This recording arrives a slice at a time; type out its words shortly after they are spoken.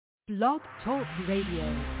Blog Talk Radio.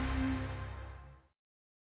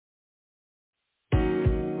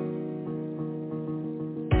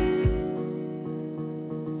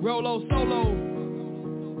 Rolo solo.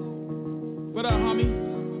 What up,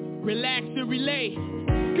 homie? Relax and relay.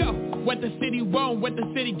 Go. What the city want, what the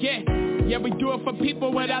city get. Yeah, we do it for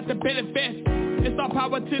people without the benefits. It's all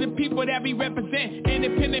power to the people that we represent.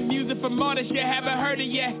 Independent music from artists you haven't heard it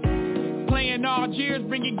yet. Playing all years,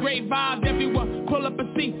 bringing great vibes. Everyone pull up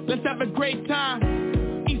a seat, let's have a great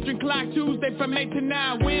time. Eastern Clock Tuesday from 8 to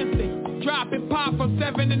 9. Wednesday, drop and pop from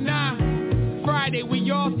 7 to 9. Friday, we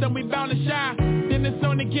awesome, we bound to shine. Then it's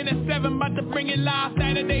on again at 7, about to bring it live.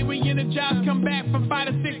 Saturday, we energize, come back from 5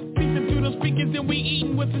 to 6. Peeping through those speakers and we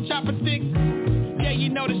eating with some chopper sticks. Yeah, you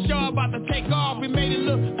know the show about to take off. We made it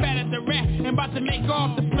look fat at the rap and about to make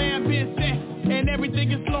off. The plan been set and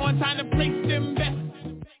everything is flowing. Time to place them bets.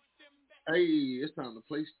 Hey, it's time to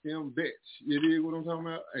place them bets. You dig what I'm talking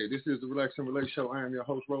about? Hey, this is the Relax and Relate Show. I am your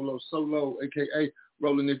host, Rolo Solo, a.k.a.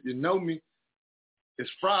 Rollin' If You Know Me. It's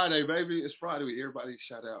Friday, baby. It's Friday. Everybody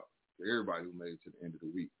shout out to everybody who made it to the end of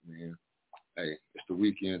the week, man. Hey, it's the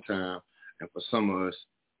weekend time. And for some of us,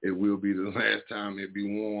 it will be the last time it'll be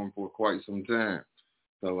warm for quite some time.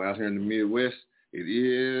 So out here in the Midwest, it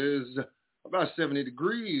is about 70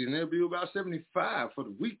 degrees, and it'll be about 75 for the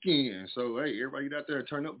weekend. So, hey, everybody get out there and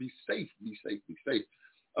turn up. Be safe, be safe, be safe.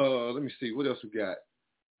 Let me see. What else we got?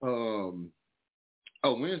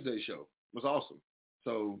 Wednesday show was awesome.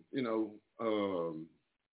 So, you know, I don't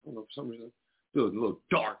know, for some reason, it feels a little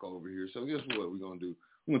dark over here. So guess what we're going to do?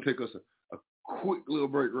 We're going to take us a quick little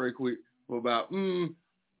break right quick for about 30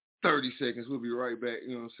 seconds. We'll be right back.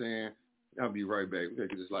 You know what I'm saying? I'll be right back. We got to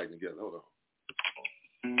get this lighting together. Hold on.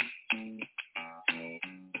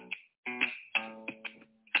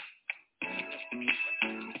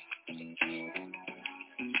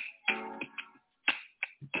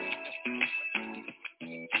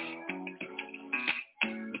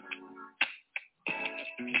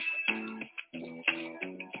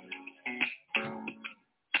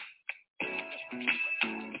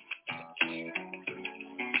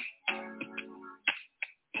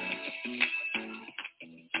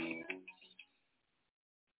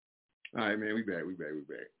 All right, man, we back.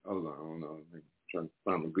 Hold on, I don't know. I'm trying to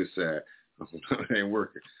find a good side. It ain't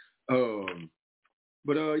working.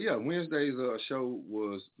 Yeah, Wednesday's show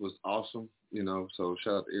was awesome, you know, so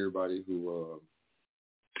shout out to everybody who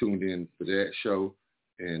tuned in for that show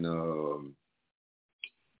and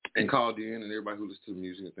called in, and everybody who listened to the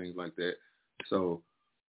music and things like that. So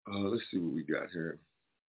let's see what we got here.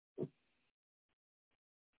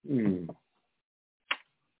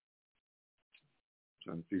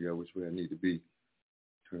 Trying to figure out which way I need to be.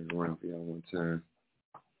 Turn it around for y'all one time.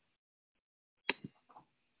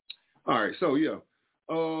 All right, so yeah,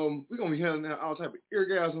 we're gonna be handling all type of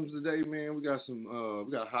orgasms today, man. We got we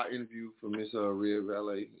got a hot interview from Miss Red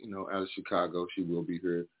Valet, you know, out of Chicago. She will be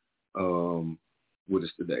here with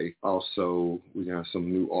us today. Also, we got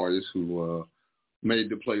some new artists who made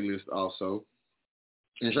the playlist also,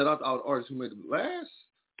 and shout out to all the artists who made the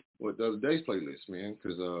the other day's playlist, man,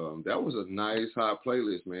 because that was a nice hot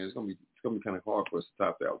playlist, man. It's gonna be kind of hard for us to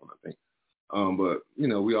top that one, I think. But you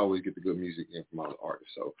know, we always get the good music in from all the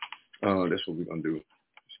artists, so that's what we're gonna do.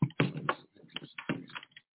 Make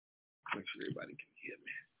sure everybody can hear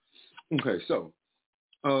me. Okay, so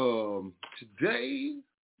today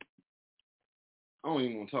I don't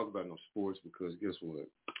even want to talk about no sports because guess what,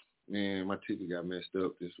 man, my ticket got messed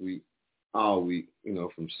up this week. All week, you know,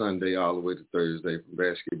 from Sunday all the way to Thursday, from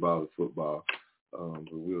basketball to football. But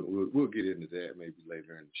we'll get into that maybe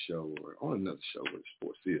later in the show or on another show where the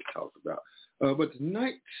sports is talked about. But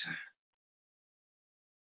tonight,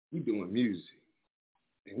 we're doing music,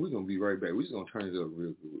 and we're gonna be right back. We're just gonna turn it up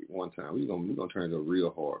real quick one time. We're gonna turn it up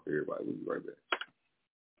real hard for everybody. We'll be right back.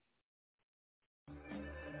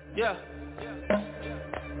 Yeah,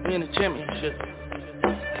 we in the championship.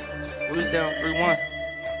 We was down 3-1.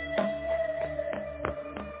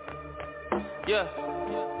 Yeah.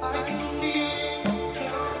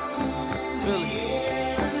 Philly.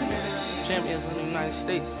 Champions of the United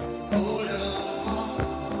States.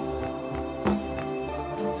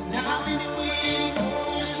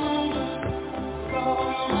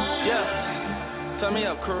 Yeah. Turn me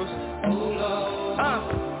up, Cruz.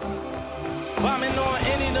 Bombing on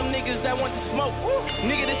any of them niggas that want to smoke. Woo.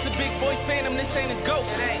 Nigga, this a big boy phantom, this ain't a ghost.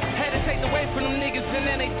 Had to take away from them niggas and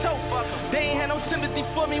then they toast. They ain't had no sympathy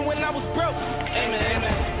for me when I was broke. Amen,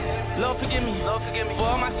 amen. Lord forgive me for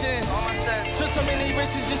all my sins. Took so many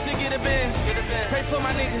riches just to get a bin. Pray for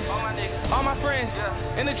my niggas, all my friends.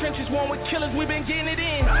 In the trenches, warm with killers, we been getting it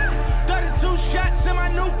in. 32 shots in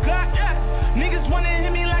my new Glock. Niggas wanna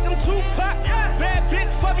hit me like I'm 2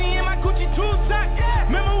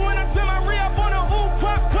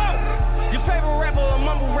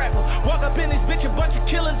 bunch of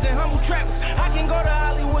killers and humble trappers. I can go to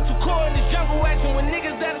Hollywood to core in this jungle action. When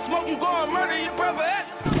niggas that'll smoke, you go and murder your brother.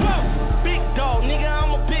 Whoa, big dog, nigga,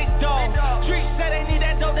 I'm a big dog. Streets say they need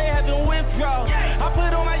that dough, they having withdrawal. I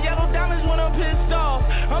put on my yellow diamonds when I'm pissed off.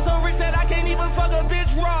 I'm so rich that I can't even fuck a bitch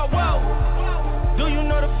raw. Whoa, do you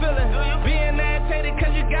know the feeling? Being agitated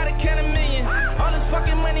cause you gotta count a million. All this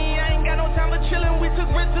fucking money, I ain't got no time for chillin'. We took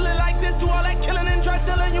risks to live like this, do all that killing and drug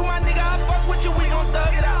dealing. You my nigga, I fuck with you, we gon'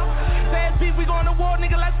 thug it out. Fast beef, we going to war,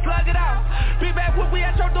 nigga, let's plug it out. Big bad whoop, we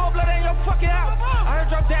at your door, blood ain't your fucking house. I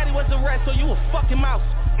heard your daddy was arrested, so you a fucking mouse,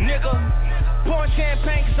 nigga. Pouring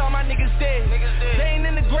champagne cause all my niggas dead. They ain't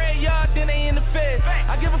in the graveyard, then they in the fed.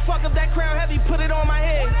 I give a fuck if that crown heavy, put it on my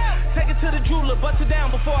head. Take it to the jeweler, bust it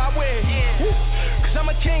down before I wear it. Cause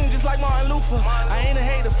I'm a king just like Martin Luther. I ain't a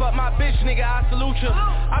hater, fuck my bitch, nigga, I salute ya.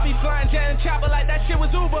 I be flying jet and chopper like that shit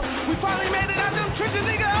was Uber. We finally made it out them trenches,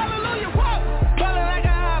 nigga, hallelujah. Whoa, ballin' like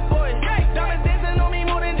a hot boy. Diamonds dancing on me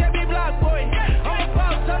more than Jeffy Block, boy. I'm a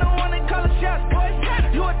boss, I don't wanna call a shot, boy.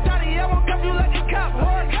 You a toddy, I won't cuff you like a cop,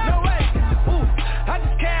 boy. No way. I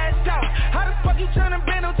just cashed out. How the fuck you turn a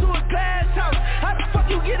band into a glass house? How the fuck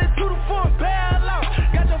you get a 2 to 4 bail out?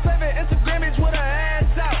 Got your favorite Instagram bitch with her ass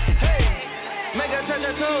out. Hey, make her touch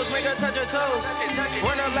her toes, make her touch her toes.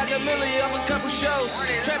 Run up like a milli off a couple shows.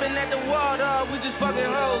 Trapping at the wall, dog, we just fucking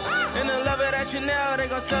hoes. And the love it at Chanel, they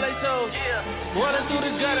gon' sell they souls. Running through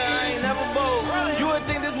the gutter, I ain't never bold. You would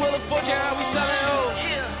think this Wheel of Fortune, how we sellin' hoes.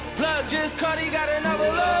 Plug just caught, he got another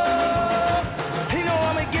load. He know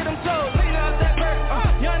I'ma get him told.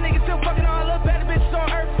 Young niggas still fucking all the better bitches on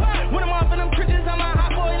earth. When I'm off in them trenches, I'm a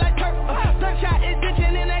hot boy like turf. Gunshot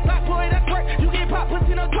extension in that Glock, boy, that's work. You get pop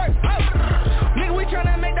pussy, no twerk. Nigga, we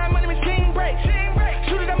tryna make that money machine break.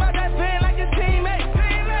 Shoot it up out that van like it's teammate.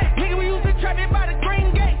 Nigga, we used to trap it by the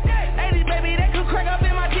green gate. 80, baby, that could crack up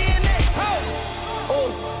in my DNA. Oh,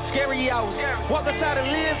 scary hours. Walk outside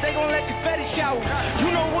and live, they gon' let confetti shower.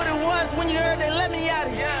 You know what it was when you heard they let me out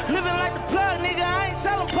of here. Living like the plug, nigga, I ain't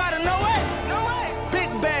selling powder, no way.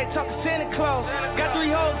 Bag, talking Santa Claus. Got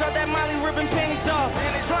 3 hoes out that Molly ripping panties off.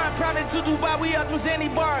 Flying private to Dubai, we up from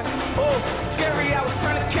Zanzibar. Oh, scary, I was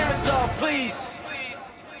turning the cameras off, please.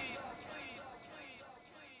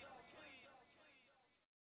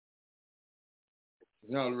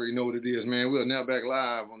 Y'all already know what it is, man. We are now back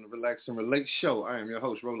live on the Relax and Relate show. I am your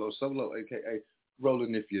host, Rolo Solo, a.k.a.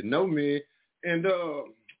 Rollin' If You Know Me. And,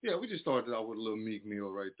 yeah, we just started off with a little Meek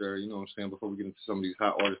Mill right there, you know what I'm saying, before we get into some of these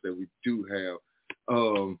hot artists that we do have.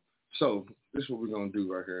 So this is what we're gonna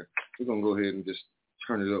do right here. We're gonna go ahead and just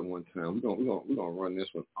turn it up one time. We're gonna run this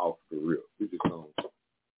one off the rip. We're just gonna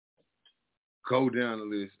go down the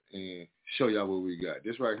list and show y'all what we got.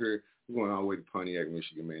 This right here, we're going all the way to Pontiac,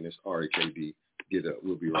 Michigan, man. It's RAKD. Get up.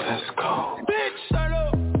 We'll be right back. Let's go. Bitch, start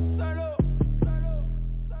up.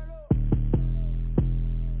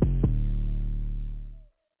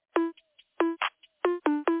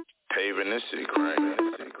 Paving this city, crying.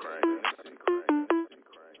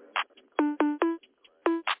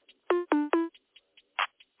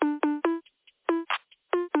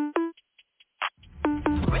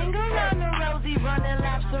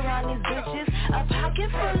 A pocket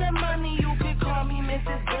full of money, you can call me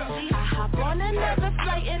Mrs. Busy. I hop on another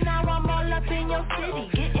flight and now I'm all up in your city.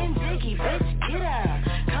 Getting jiggy, bitch, get up.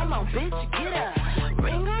 Come on, bitch, get up.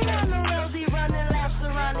 Ring around the rosy, running laps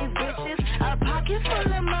around these bitches. A pocket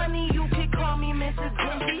full of money, you can call me Mrs.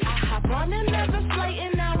 Busy. I hop on another flight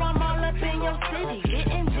and now I'm all up in your city.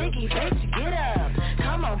 Getting jiggy, bitch, get up.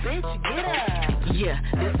 Come on, bitch, get up. Yeah,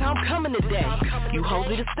 this how I'm coming today. You hold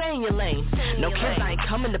me to stay in your lane. No kids, I ain't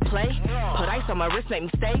coming to play. Put ice on my wrist, make me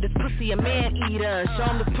stay. This pussy a man eater. Show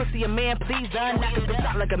him this pussy a man pleaser. Knock a bitch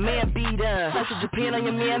out like a man beater. Fly to Japan on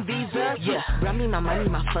your man visa. Yeah, run me my money,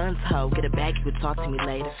 my funds, ho. Get a bag, you can talk to me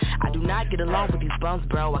later. I do not get along with these bums,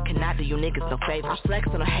 bro. I cannot do you niggas no favor. I flex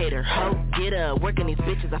on a hater, ho. Get up, working these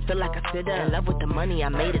bitches, I feel like I sit up. In love with the money, I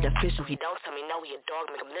made it official. He don't tell me no, he a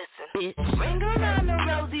dog, make him listen, bitch. Ring around the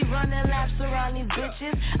rosy, running laps around these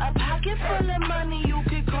bitches. A pocket full of money, you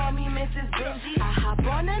can call me Mrs. Busy. I hop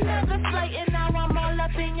on another flight and now I'm all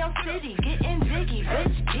up in your city. Getting jiggy,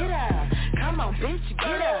 bitch, get up. Come on, bitch,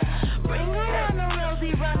 get up. Ring around the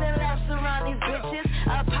rosy, running laps around these bitches.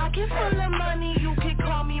 A pocket full of money, you can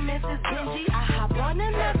call me Mrs. Busy. I hop on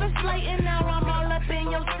another flight and now I'm all up in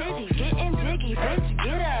your city. Getting jiggy, bitch,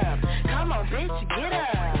 get up. Come on, bitch, get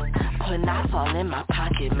up. Put knots all in my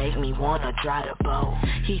pocket, make me wanna dry the bow.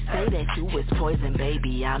 He say that you was poison,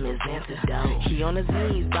 baby, I'm his antidote. He on his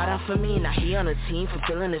knees, bow down for me, now he on a team,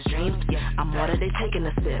 fulfilling his dreams. Yeah, I'm water, they taking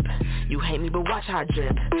a sip. You hate me, but watch how I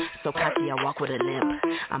drip. So cocky, I walk with a limp.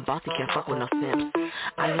 I'm bossy, can't fuck with no simps.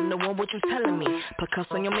 I am the one, what you telling me? Put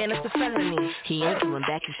cuffs on your man, it's a felony. He ain't coming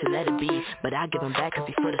back, you should let it be. But I give him back cause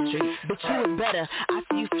he for the street. But you is better, I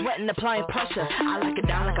see you sweating, applying pressure. I like it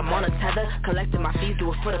down like I'm on a tether. Collecting my fees,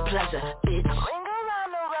 do it for the pleasure, bitch. Ring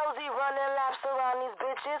around the rosy, running laps around these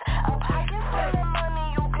bitches. A pocket full of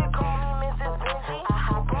money, you could call me Mrs. Benji. I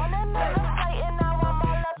hop on another flight and now I'm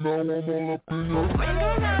all up in your. Ring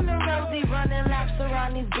around the rosy, running laps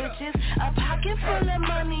around these bitches. A pocket full of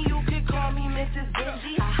money, you could call me Mrs.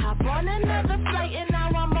 Benji. I hop on another flight and now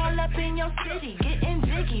I'm all up in your city. Getting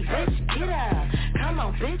jiggy, bitch, get up. Come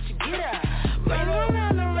on, bitch, get up. Ring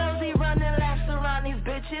around the rosy, running laps around these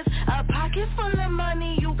bitches. A pocket full of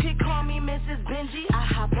money, you could call me Mrs. Benji. I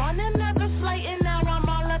hop on another flight and now I'm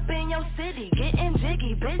all up in your city. Getting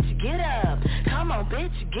jiggy, bitch, get up. Come on,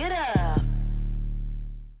 bitch, get up.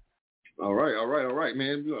 All right,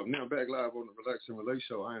 man. We are now back live on the Relax and Relate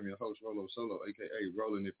Show. I am your host, Rolo Solo, a.k.a.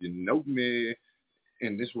 Rollin' If You Know Me.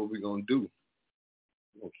 And this is what we're going to do.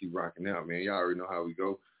 We're going to keep rocking out, man. Y'all already know how we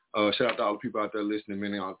go. Shout out to all the people out there listening,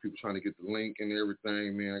 man. All the people trying to get the link and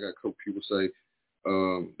everything, man. I got a couple people say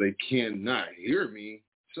they cannot hear me.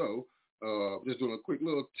 So just doing a quick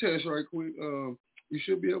little test right quick. You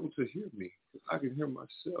should be able to hear me. I can hear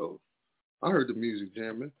myself. I heard the music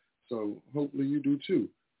jamming, so hopefully you do too.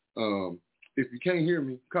 If you can't hear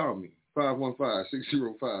me, call me,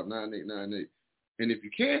 515-605-9898. And if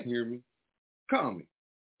you can't hear me, call me,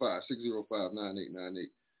 560-59898.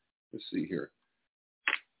 Let's see here.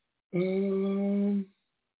 Boom.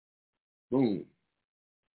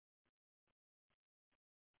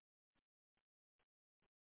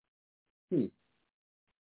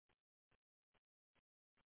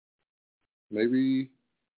 Maybe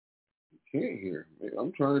you can't hear.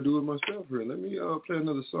 I'm trying to do it myself here. Let me play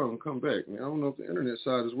another song and come back, man. I don't know if the internet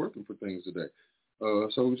side is working for things today.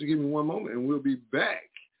 So just give me one moment and we'll be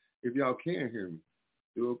back if y'all can hear me.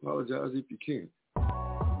 Do apologize if you can.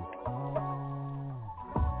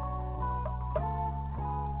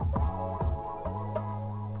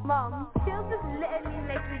 Mom, she'll just let me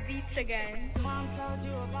make the beats again. Mom told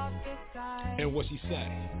you about this guy. And what she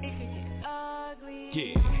say? It could get ugly.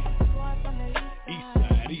 Yeah. East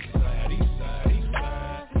side, east side, east side, east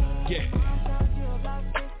side. Yeah. Mom told you about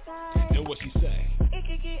this guy. And what she say? It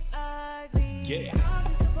could get ugly. Yeah. East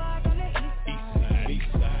side, east side,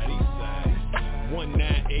 east side, east side.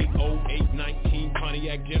 1980819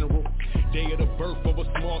 Pontiac General. Day of the birth of a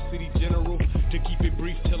small city general. To keep it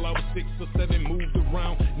brief till I was 6 or 7, moved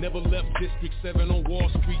around, never left District 7 on Wall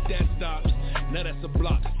Street, that stops. Now that's a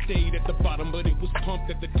block, stayed at the bottom, but it was pumped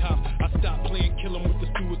at the top. I stopped playing kill 'em with the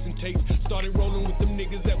Stewarts and tapes, started rolling with them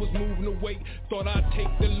niggas that was moving the weight. Thought I'd take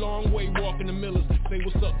the long way, walking the millers, say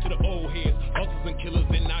what's up to the old heads, hustlers and killers,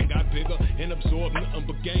 then I got bigger and absorbed nothing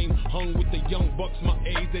but game. Hung with the young bucks my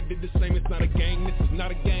age that did the same. It's not a gang, this is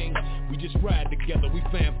not a gang. We just ride together, we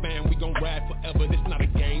fam, we gon' ride forever. This not a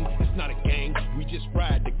game, it's not a gang. We just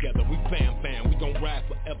ride together, we fam, we gon' ride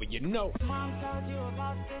forever, you know. Mom told you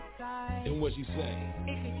about this guy. And what she say?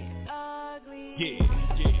 It could get ugly. Yeah.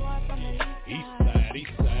 East side,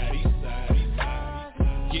 east side, east side, east side.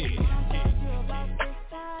 Yeah.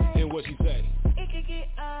 And what she say? It could get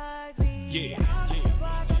ugly. Yeah.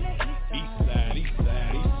 East side, east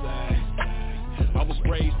side, east side. I was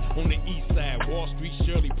raised on the east side, Wall Street,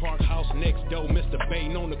 Shirley Park House, next door, Mr. Bay,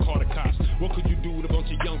 known to call the cops. What could you do with a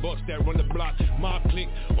bunch of young bucks that run the block? Mob click,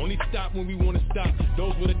 only stop when we want to stop.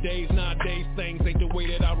 Those were the days, nowadays things ain't the way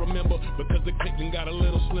that I remember, because the clicking got a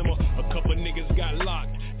little slimmer. A couple niggas got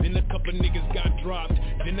locked, then a couple niggas got dropped,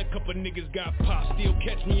 then a couple niggas got popped. Still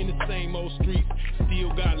catch me in the same old streets,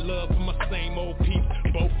 still got love for my same old peeps.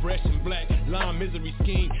 Both fresh and black, Lime Misery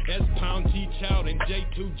Scheme, S Pound T Child and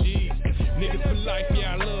J2Gs. Niggas for life, yeah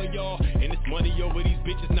I love y'all, and it's money over these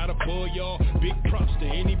bitches, not above y'all. Big props to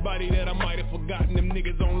anybody that I might have forgotten. Them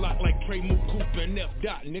niggas on lock like Trey Moore Cooper and F.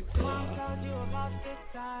 Dot, nigga.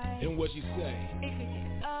 And what she say? It could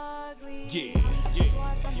get ugly. Yeah.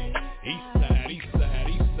 East side, east side,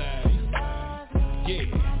 east side, east side. Yeah.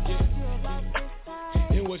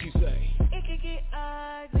 And what she say? It could get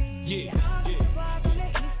ugly. Yeah. East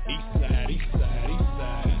side, east side, east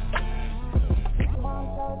side.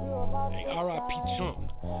 Hey, R.I.P. Chunk,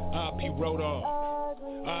 R.I.P. Rodolph,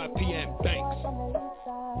 R.I.P. Ant Banks,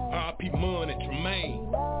 R.I.P. Munn and Tremaine,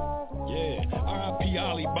 yeah, R.I.P.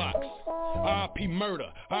 Ollie Box, R.I.P.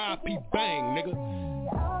 Murder, R.I.P. Bang, nigga,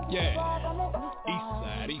 yeah, east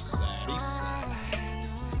side,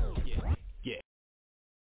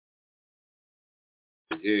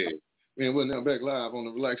 Yeah. Man, we're now back live on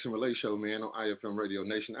the Relax and Relate Show, man, on iFM Radio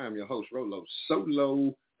Nation. I'm your host, Rolo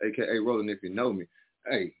Solo, a.k.a. Rolling If You Know Me.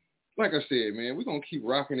 Hey, like I said, man, we're going to keep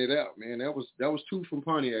rocking it out, man. That was two from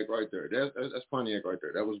Pontiac right there. That's Pontiac right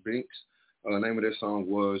there. That was Binks. The name of that song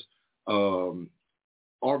was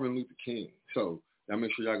Martin Luther King. So y'all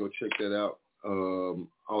make sure y'all go check that out.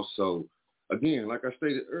 Also, again, like I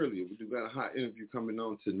stated earlier, we do got a hot interview coming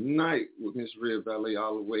on tonight with Miss Red Valet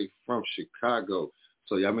all the way from Chicago.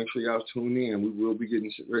 So y'all make sure y'all tune in. We will be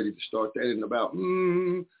getting ready to start that in about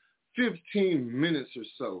 15 minutes or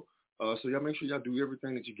so. So y'all make sure y'all do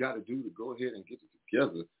everything that you got to do to go ahead and get it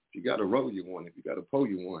together. If you got to roll, you want. If you got to pull,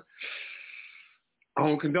 you want. I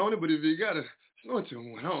don't condone it, but if you got to snort to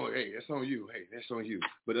one, hey, that's on you. Hey, that's on you.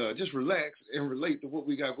 But just relax and relate to what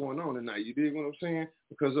we got going on tonight. You dig what I'm saying?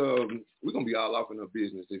 Because we're going to be all off in her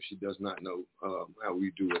business if she does not know how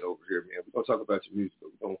we do it over here, man. We're going to talk about your music,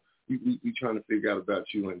 but we trying to figure out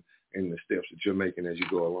about you and the steps that you're making as you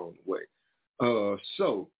go along the way.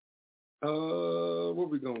 So where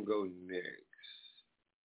we going to go next?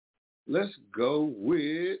 Let's go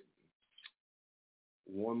with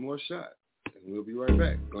one more shot, and we'll be right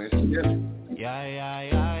back. Glance together.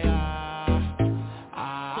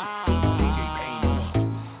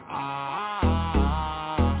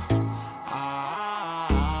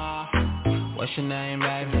 What's your name,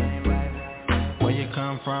 baby? Where you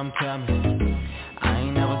come from, tell me. I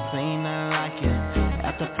ain't never seen nothing like it.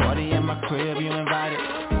 At the party in my crib, you invited.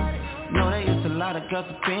 Know there is a lot of girls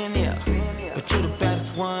up in here, but you the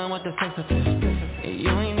baddest one with the sensitive. And you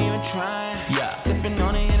ain't even trying. Sipping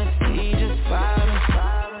on it in a sea, just vibing.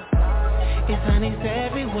 It's honeys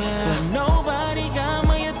everywhere, but nobody got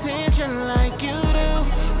my attention like you do.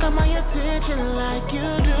 Got my attention like you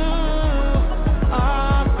do.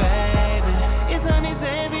 Oh, baby, it's honeys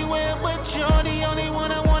everywhere, but you're the only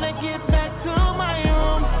one I wanna get back to my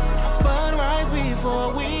room. But right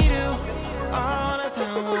before we do, all the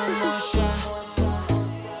time, one more shot.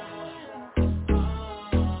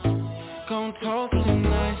 Gon' toast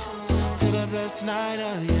tonight to the best night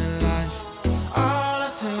of your life. All the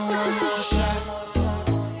time, one more shot.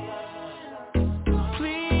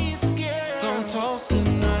 Please, girl, gon' toast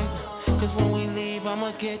tonight, 'cause when we leave,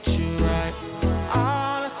 I'ma get you right.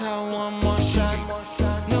 All the time, one more shot.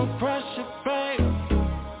 No pressure, babe.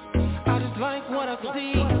 I just like what I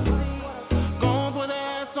see. Gon' put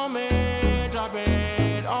that ass on me, drop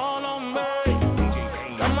it all on me.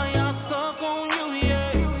 Got my eyes stuck on you,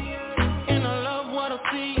 yeah. And I love what I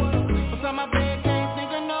see. Beside my bed, can't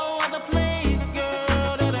think of no other place,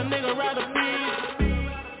 girl, that a nigga rather be.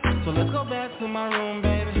 So let's go back to my room,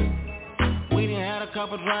 baby. We done had a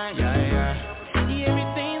couple drinks, yeah.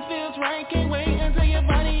 Everything feels right, can't wait until your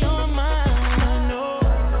body on mine. I know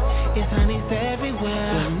it's honeys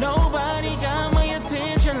everywhere, but nobody got my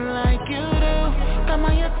attention like you do. Got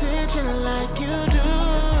my attention like you do.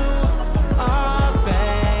 Oh,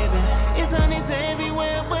 baby, it's honeys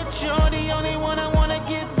everywhere, but you're the only one I wanna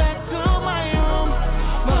get back to my room.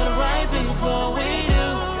 But right before we do,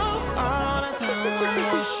 all the time, one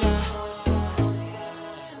more shot.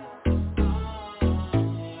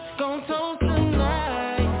 Gon' toast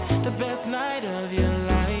tonight, the best night of your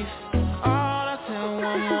life. All the time,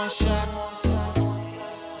 one more shot.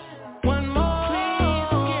 One more, please,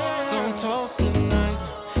 girl. Gon' toast tonight,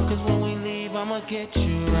 'cause when we leave, I'ma get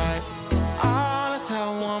you right. All the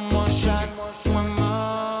time, one more shot. One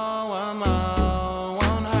more,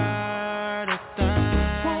 won't hurt a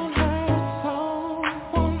thing. Won't hurt a soul,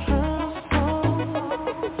 won't hurt a soul.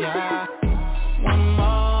 Yeah. One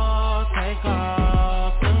more, take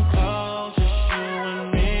off them clothes, just you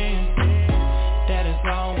and me. That is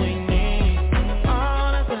all we need.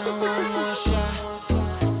 All the time, one more shot.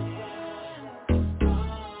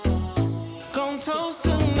 Gon' toast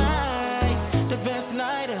tonight, the best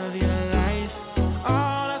night of your life.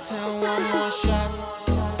 All the time, one more shot.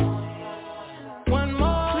 One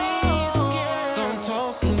more, please, girl. Gon'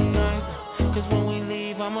 toast tonight, 'cause when we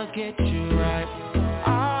leave, I'ma get you right.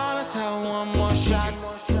 All the time, one more shot.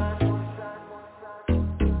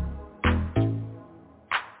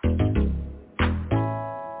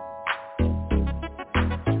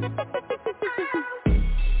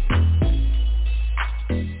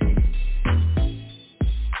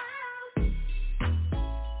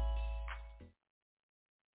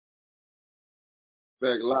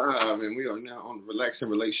 Back live, and we are now on the Relax and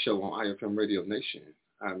Relate Show on iFM Radio Nation.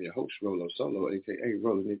 I'm your host, Rolo Solo, a.k.a.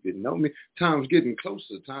 Rolling If You Know Me. Time's getting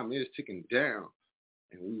closer. Time is ticking down,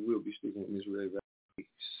 and we will be speaking with Ms. Red Valet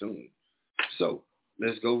soon. So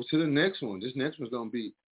let's go to the next one. This next one's going to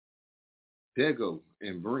be Dego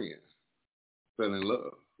and Brian fell in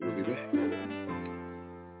love. We'll be back.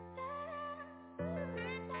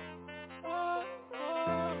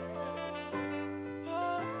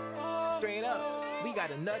 Straight up, we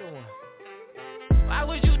got another one. Why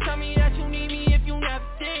would you tell me that you need me if you never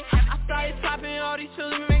did? I started popping all these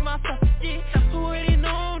pills and make myself sick. Who already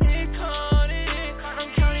know they caught it?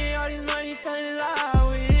 I'm counting all these money, fell in love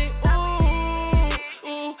with it.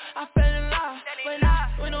 Ooh, I fell in love.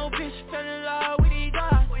 When no bitch fell in love with these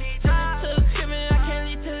guys. Took to the crib and I can't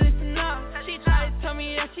leave till it's enough. She tried to tell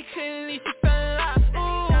me that she couldn't leave, she fell in love.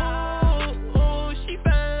 Ooh, she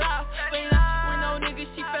fell in love. When no nigga,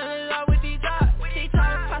 she fell in love with these guys. She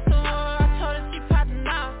tried to pass the one, I told her she poppin'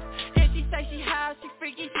 out. And she say she high, she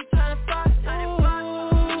freaky, she tryna fuck. Ooh,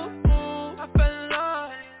 I fell in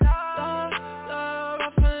love. Love, I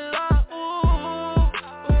fell in love. Ooh,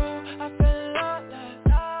 I fell in love.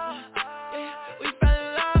 Yeah, we fell in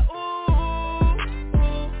love. Ooh,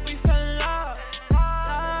 we fell in love.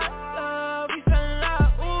 Love, we fell in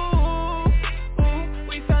love. Ooh,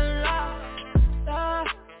 we fell in love.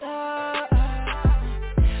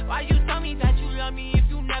 Why you tell me that you love me if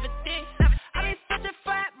you never did? I been searching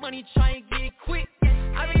for that money, trying to get it quick. I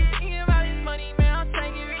been thinking about this money, man, I'm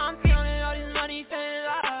taking it. I'm counting all this money, fell in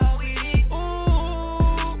love with it.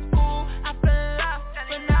 Ooh, I fell in love.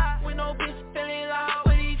 But not with no bitch, fell in love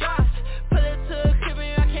with these drugs. Put her to a crib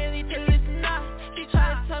and I can't leave till it's enough. She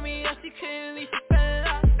tried to tell me that she couldn't leave, she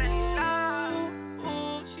fell in love.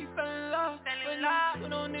 Ooh, she fell in love. But not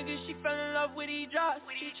with no niggas, she fell in love with these drugs.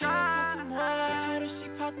 She tried to more, she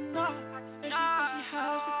popping up. And she said she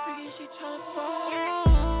high, she freaky, she tryna fuck.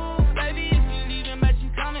 Baby, if you leaving, but you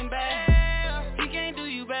coming back. He can't do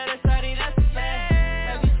you better, sorry, that's a fact.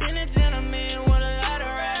 Have you seen a gentleman with a lot of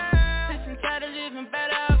rap? Since I'm tired of living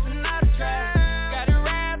better up and out of track. Got a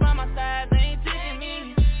rap by my side, they ain't taking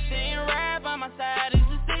me. They ain't rap by my side, it's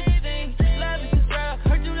a city thing. Love is a drug,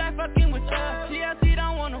 heard you like fucking with her. TLC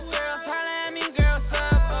don't want no girl, holla at me, girl, sub.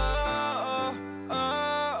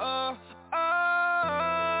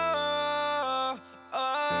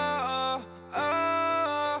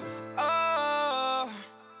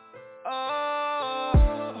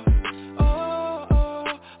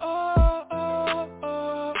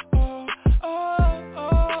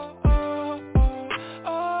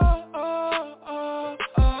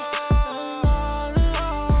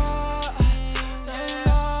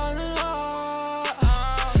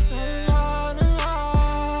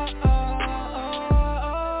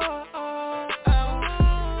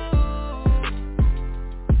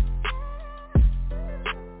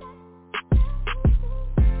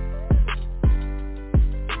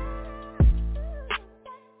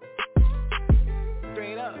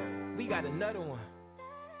 Straight up, we got another one.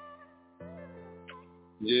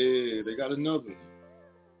 Yeah, they got another one.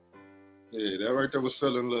 Yeah, that right there was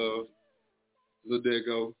Fell in Love. Lil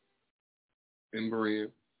Dego and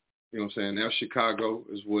Brian. You know what I'm saying? Now Chicago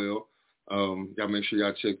as well. Y'all make sure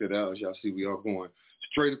y'all check that out. As y'all see, we are going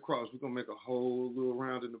straight across. We're going to make a whole little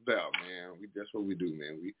round and about, man. That's what we do,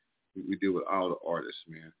 man. We deal with all the artists,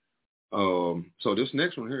 man. So this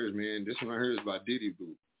next one here is, man, this one right here is by Diddy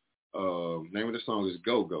Boo. Name of the song is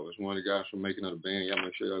Go Go. It's one of the guys from Making of the Band. Y'all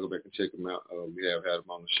make sure y'all go back and check him out. We have had him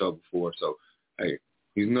on the show before. So, hey,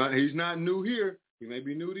 he's not new here. He may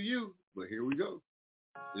be new to you, but here we go.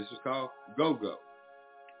 This is called Go Go.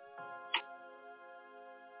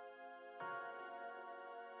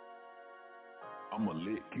 I'm a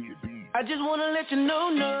lit kid beat. I just wanna let you know,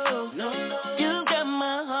 you got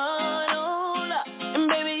my heart on lock, and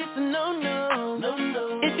baby it's a no.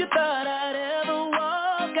 If you thought I'd ever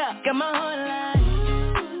walk out, got my heart like,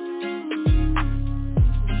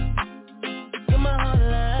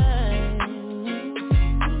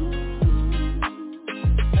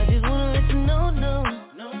 I just wanna let you know,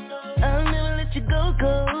 I'll never let you go.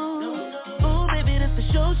 Ooh, baby, that's for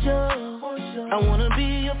sure. I wanna be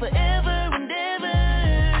your forever and ever.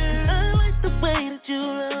 I like the way that you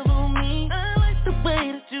love on me. I like the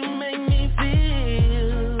way that you make me feel.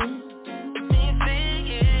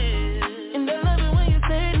 And I love it when you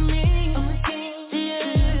say to me, I'm a king,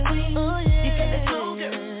 yeah, queen. Oh yeah, you got that soul,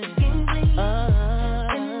 girl, king, queen.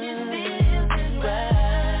 And it feels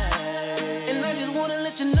right. And I just wanna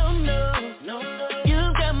let you know, you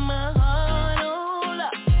got my heart on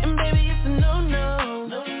lock, and baby it's a no.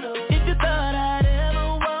 If you thought I'd ever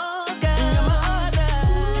walk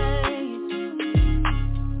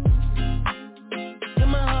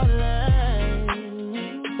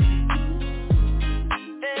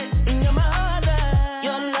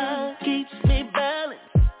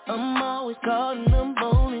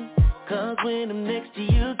when I'm next to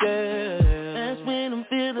you, girl. That's when I'm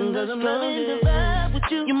feeling the I'm loving the vibe with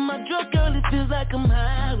you. You're my drug, girl, it feels like I'm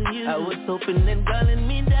high with you. I was hoping that God let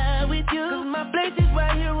me die with you. Cause my place is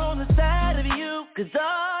right here on the side of you. Cause all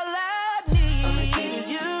I need is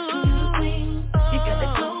you. You got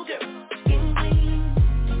that glow, girl.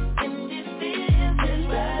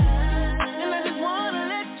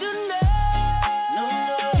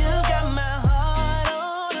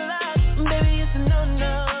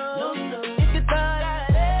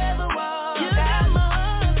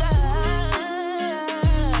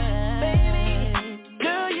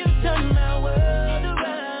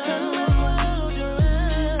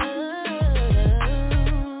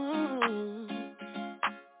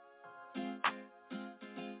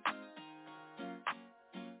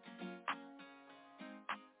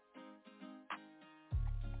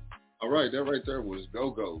 All right, that right there was Go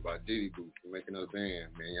Go by Diddy Boo for making another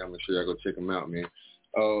band, man. Y'all make sure y'all go check them out, man.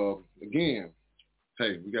 Again,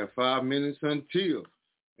 hey, we got 5 minutes until,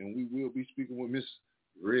 and we will be speaking with Miss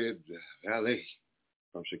Red Valet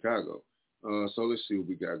from Chicago. So let's see what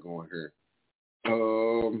we got going here.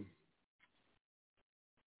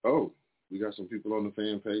 We got some people on the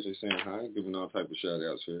fan page. They saying hi, giving all type of shout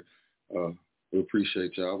outs here. We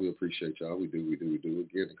appreciate y'all. We do.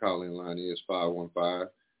 Again, the call-in line is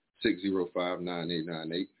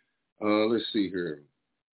 515-605-9898. Let's see here.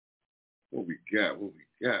 What we got?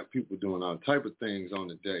 People doing all type of things on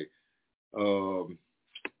the day.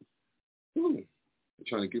 They're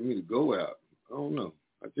trying to get me to go out. I don't know.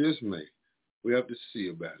 I just may. We have to see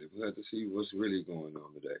about it. We have to see what's really going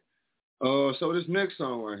on today. So this next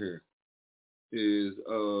song right here is,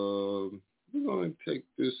 we're going to take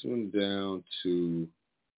this one down to,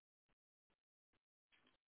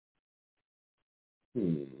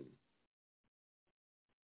 who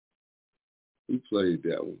played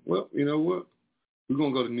that one? Well, you know what? We're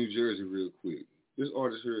going to go to New Jersey real quick. This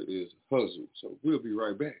artist here is Huzzle, so we'll be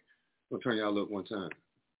right back. I'm going to turn y'all up one time.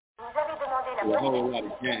 A whole lot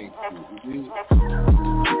of gang shit.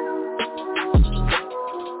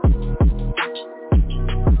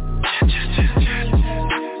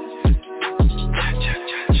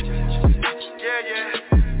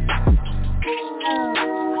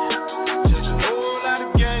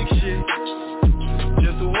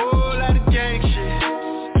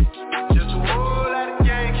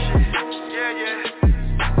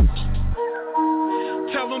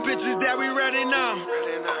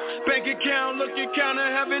 Bank account looking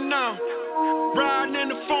kinda heavy now. Riding in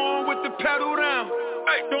the phone with the pedal down.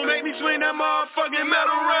 Hey, don't make me swing that motherfucking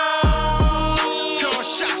metal round. Car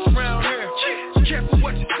shots round here. Careful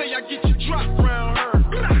what you say, I get you dropped round her.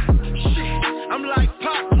 Shit, I'm like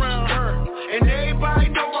Pop round her. And everybody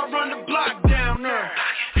know I run the block down there.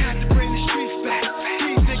 Had to bring the streets back.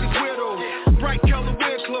 These niggas weirdos. Bright color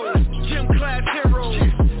weird clothes. Gym class heroes.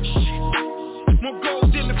 More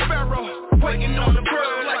gold than the pharaoh. Waiting on the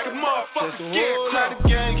bird like a motherfucker. Just a whole lot of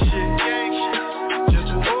gang shit. Just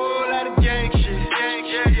a whole lot of gang shit.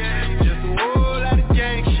 Just a whole lot of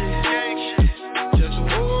gang shit. Just a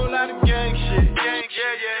whole lot of gang shit.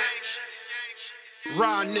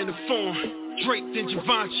 Riding in the form, draped in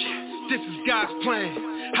Givenchy. This is God's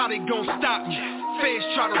plan. How they gon' stop me? Feds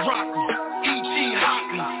try to rock me. E.T. hot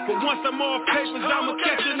me. But once I'm off papers, I'ma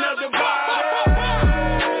catch another body.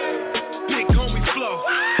 Big homie flow.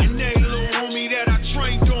 That I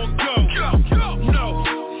trained on go. No,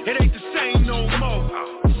 it ain't the same no more.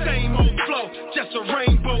 Same old flow, just a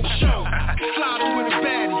rainbow show. Sliding with a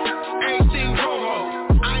baddie, everything ho-ho.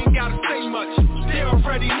 I ain't gotta say much, they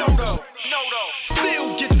already know though.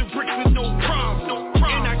 Still get the bricks with no problem.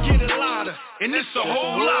 And I get a lotta, and it's a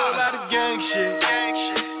whole lot of gang shit.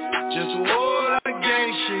 Just a whole lot of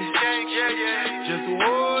gang shit. Just a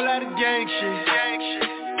whole lot of gang shit.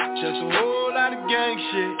 Just a whole lot of gang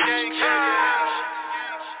shit.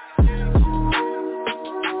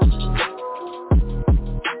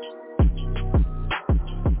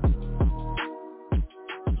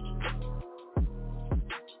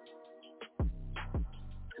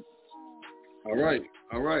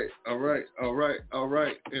 All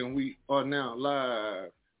right. And we are now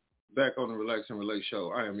live back on the Relax and Relate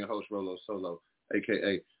show. I am your host, Rolo Solo,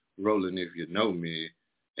 a.k.a. Rollin' If You Know Me.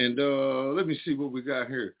 And let me see what we got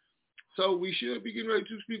here. So we should be getting ready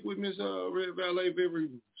to speak with Miss Red Valet very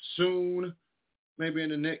soon, maybe in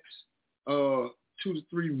the next 2 to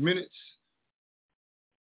 3 minutes.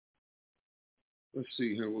 Let's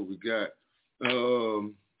see here what we got.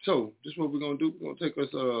 So this is what we're going to do. We're going to take us,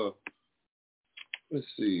 let's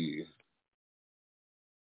see,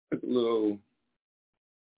 take a little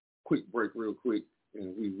quick break real quick,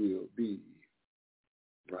 and we will be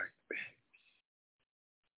right back.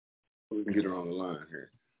 we can get her on the line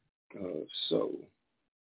here. So,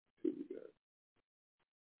 who we got?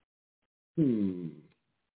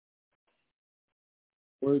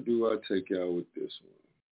 Where do I take y'all with this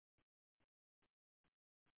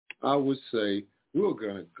one? I would say we're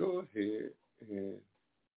going to go ahead and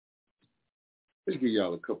let's give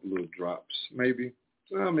y'all a couple little drops, maybe.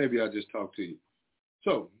 Maybe I'll just talk to you.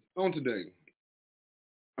 So, on today,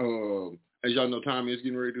 as y'all know, time is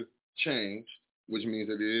getting ready to change, which means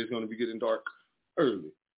that it is going to be getting dark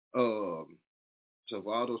early. So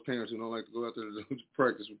for all those parents who don't like to go out there to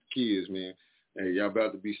practice with the kids, man, hey, y'all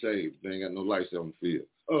about to be saved. They ain't got no lights on the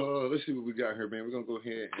field. Let's see what we got here, man. We're going to go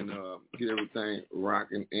ahead and get everything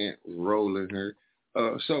rocking and rolling here.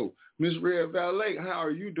 So, Miss Red Valet, how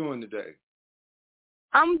are you doing today?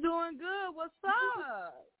 I'm doing good. What's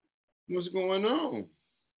up? What's going on?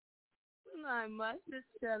 Not much. Just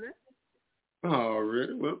chilling. All right.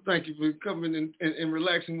 Well, thank you for coming and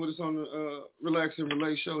relaxing with us on the Relax and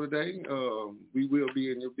Relay show today. We will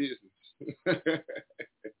be in your business.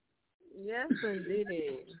 Yes,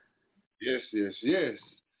 indeed. Yes.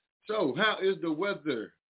 So, how is the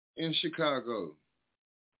weather in Chicago?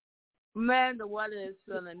 Man, the weather is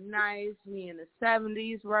feeling nice. We in the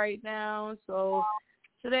 70s right now. So,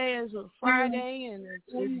 today is a Friday, and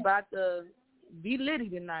it's about to be litty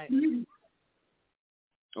tonight.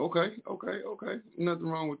 Okay. Nothing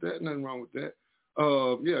wrong with that.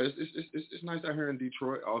 Yeah, it's nice out here in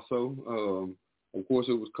Detroit. Also, of course,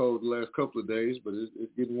 it was cold the last couple of days, but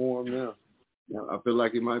it's getting warm now. I feel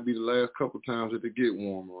like it might be the last couple of times that it get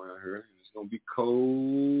warm around here. It's gonna be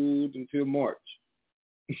cold until March.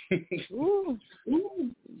 Ooh.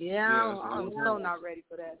 Yeah, I'm so not ready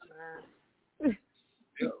for that, man.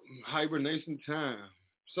 Yeah, hibernation time.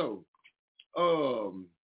 So,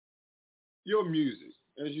 your music.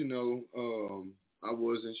 As you know, I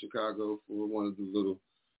was in Chicago for one of the little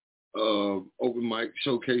open mic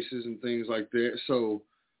showcases and things like that. So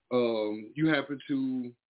you happen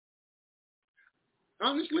to,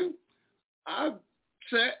 honestly, I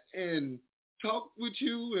sat and talked with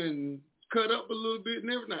you and cut up a little bit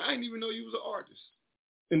and everything. I didn't even know you was an artist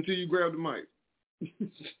until you grabbed the mic.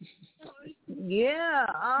 Yeah.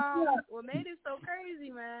 What made it so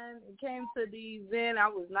crazy, man, it came to the event I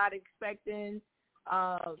was not expecting.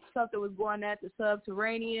 Something was going at the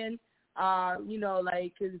Subterranean,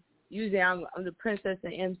 because usually I'm the princess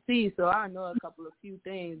and MC, so I know a few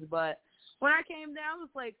things. But when I came down, I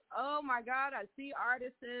was like, oh my God, I see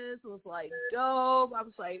artists. It was like dope. I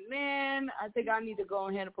was like, man, I think I need to go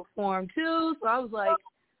ahead and perform too. So I was like,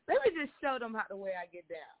 let me just show them the way I get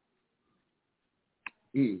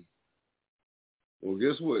down. Well,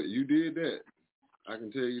 guess what? You did that. I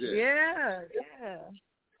can tell you that. Yeah.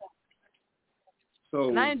 So,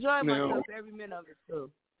 and I enjoyed myself every minute of it, too.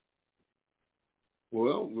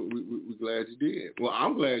 Well, we're glad you did. Well,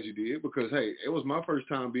 I'm glad you did because, hey, it was my first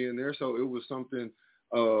time being there, so it was something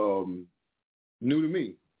new to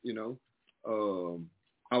me, you know.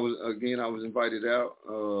 I was invited out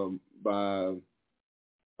by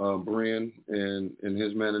Bren and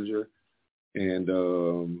his manager and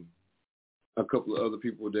a couple of other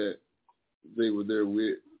people that they were there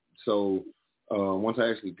with. So once I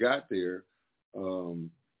actually got there, it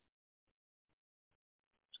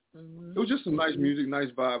was just some nice music, nice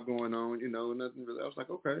vibe going on, you know, nothing really. I was like,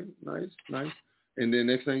 okay, nice. And then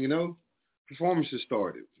next thing you know, performances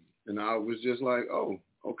started. And I was just like, oh,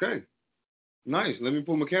 okay, nice. Let me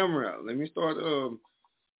pull my camera out. Let me start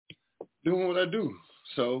doing what I do.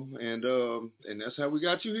 So, and that's how we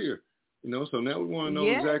got you here. You know, so now we want to know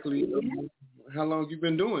exactly how long you've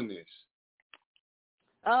been doing this.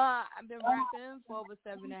 I've been rapping for over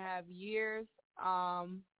 7.5 years.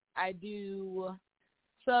 I do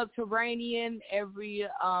Subterranean every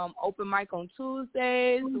open mic on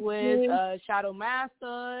Tuesdays with Shadow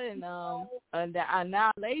Master and the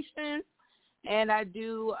Annihilation. And I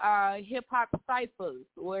do hip-hop cyphers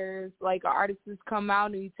where it's like artists come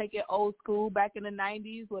out and you take it old school back in the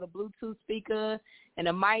 90s with a Bluetooth speaker and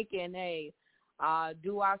a mic and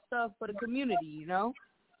do our stuff for the community, you know?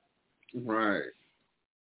 Right.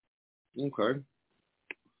 Okay.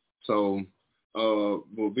 So,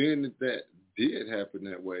 well, being that did happen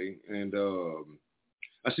that way, and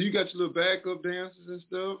I see you got your little backup dancers and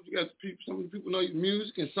stuff. You got some of the people know your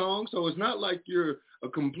music and songs, so it's not like you're a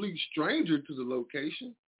complete stranger to the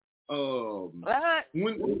location. Come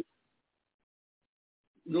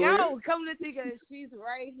to think of it, she's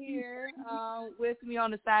right here with me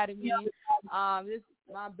on the side of me. This is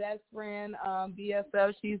my best friend,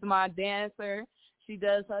 BFL. She's my dancer. She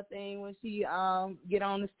does her thing when she get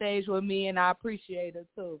on the stage with me, and I appreciate her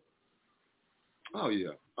too. Oh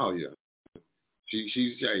yeah.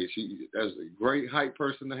 She's that's a great hype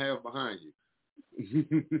person to have behind you.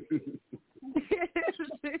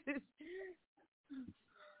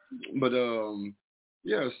 But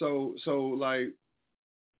yeah. So like,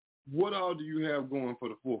 what all do you have going for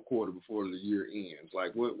the fourth quarter before the year ends?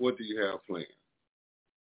 Like, what do you have planned?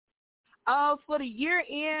 For the year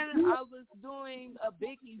end, I was doing a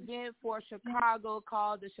big event for Chicago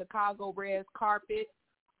called the Chicago Red Carpet.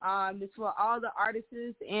 It's for all the artists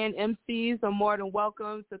and MCs are more than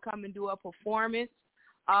welcome to come and do a performance.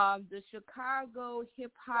 The Chicago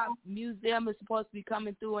Hip Hop Museum is supposed to be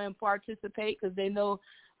coming through and participate because they know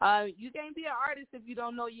you can't be an artist if you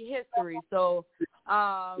don't know your history. So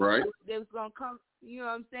right. They was gonna come. You know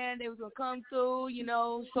what I'm saying? They was gonna come through. You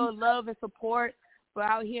know, show love and support for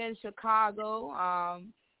out here in Chicago.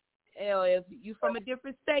 If you from a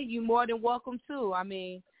different state, you're more than welcome too. I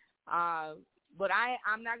mean, but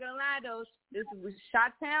I'm not gonna lie though, this is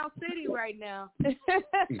Chi-Town City right now.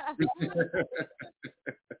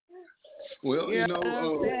 Well, you know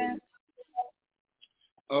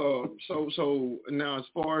so now as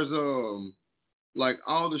far as like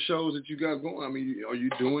all the shows that you got going, I mean, are you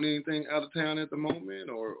doing anything out of town at the moment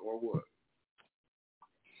or what?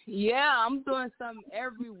 Yeah, I'm doing something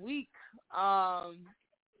every week.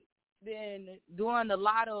 Been doing a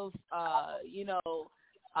lot of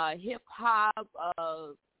hip hop,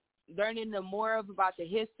 learning more about the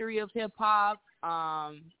history of hip hop.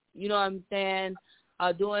 You know what I'm saying?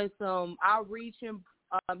 Doing some outreach and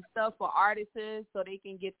stuff for artists so they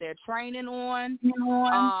can get their training on.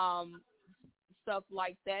 Stuff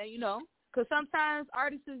like that, you know. Because sometimes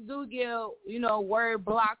artists do get, word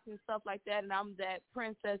blocks and stuff like that, and I'm that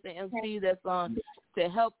princess and MC that's on to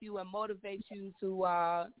help you and motivate you to,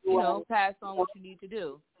 pass on what you need to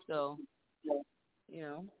do. So,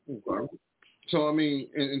 Okay. So, I mean,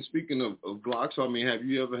 and speaking of blocks, I mean, have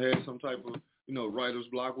you ever had some type of, writer's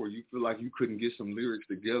block where you feel like you couldn't get some lyrics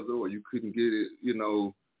together or you couldn't get it,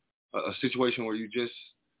 a situation where you just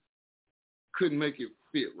couldn't make it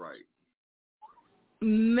fit right?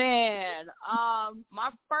 Man, my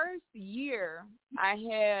first year I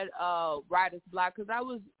had writer's block because I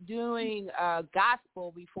was doing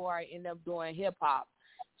gospel before I ended up doing hip hop.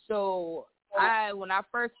 So when I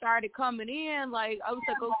first started coming in, like I was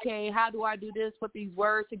like, okay, how do I do this? Put these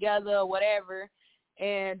words together or whatever.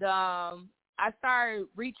 And I started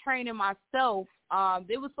retraining myself.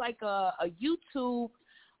 There was like a YouTube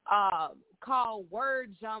called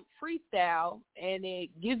Word Jump Freestyle, and it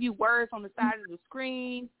gives you words on the side of the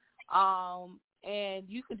screen, and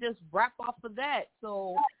you can just rap off of that.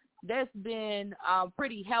 So that's been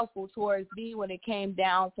pretty helpful towards me when it came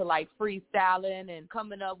down to like freestyling and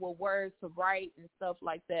coming up with words to write and stuff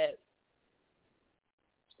like that.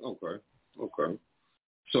 Okay.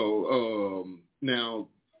 So now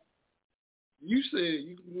you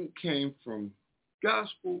said you came from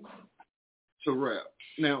gospel to rap.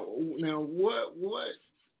 Now, what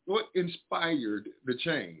inspired the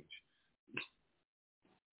change?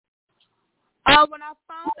 When I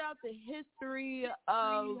found out the history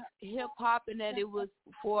of hip hop and that it was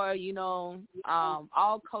for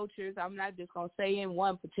all cultures, I'm not just gonna say in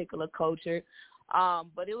one particular culture,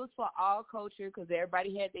 but it was for all culture because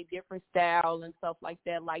everybody had their different style and stuff like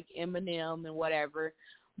that, like Eminem and whatever.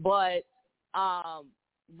 But what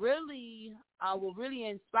really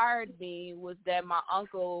inspired me was that my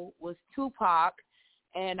uncle was Tupac,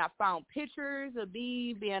 and I found pictures of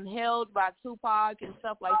me being held by Tupac and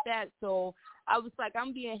stuff like that. So I was like,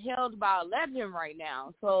 I'm being held by a legend right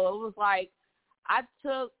now. So it was like, I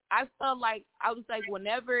felt like I was like,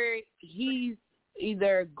 whenever he's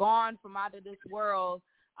either gone from out of this world,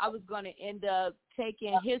 I was going to end up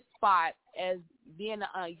taking his spot as being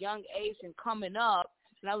a young age and coming up.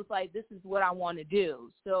 And I was like, this is what I want to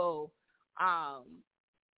do. So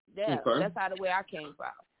that's how the way I came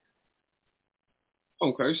about.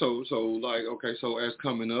 Okay, so as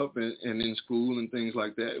coming up and in school and things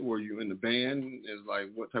like that, were you in the band? Is like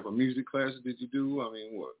what type of music classes did you do? I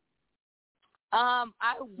mean, what? I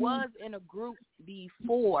was in a group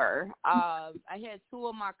before. I had two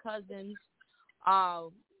of my cousins.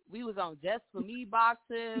 We was on Just For Me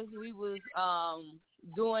boxes. We was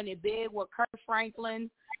doing it big with Kurt Franklin,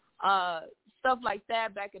 stuff like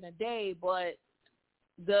that back in the day. But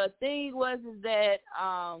the thing was is that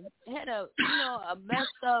had a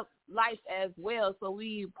messed up life as well. So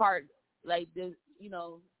we spread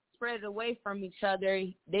it away from each other.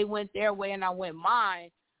 They went their way and I went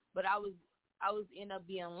mine. But I was end up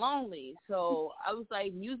being lonely. So I was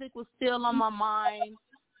like, music was still on my mind.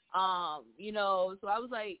 So I was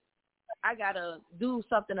like, I gotta do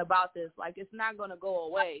something about this. Like, it's not gonna go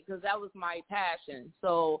away because that was my passion.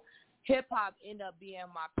 So hip hop ended up being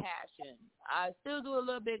my passion. I still do a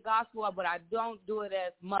little bit gospel, but I don't do it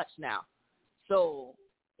as much now. So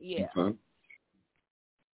yeah.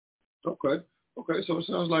 Okay. So it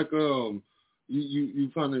sounds like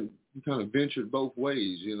you kind of ventured both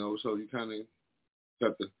ways, you know. So you kind of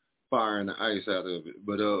got the fire and the ice out of it.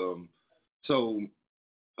 But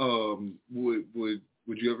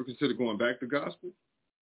would you ever consider going back to gospel?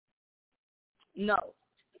 No.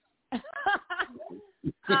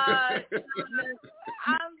 I'm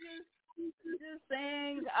just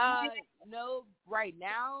saying, no, right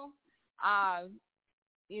now,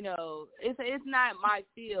 you know, it's not my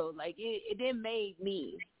field. Like it didn't make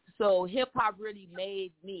me. So hip hop really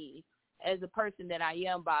made me as a person that I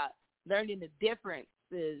am by learning the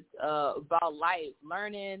differences about life,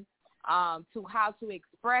 learning to how to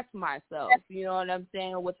express myself. You know what I'm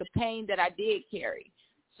saying? With the pain that I did carry.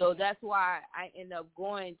 So that's why I end up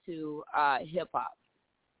going to hip hop.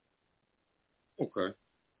 Okay.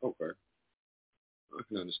 I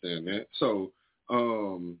can understand that. So,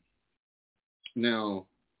 now,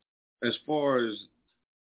 as far as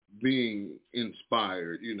being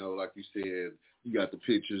inspired, you know, like you said, you got the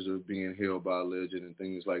pictures of being held by a legend and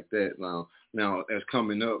things like that. Now, as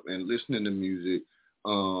coming up and listening to music,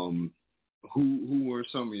 who were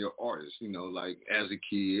some of your artists, you know, like as a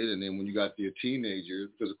kid, and then when you got to your teenager,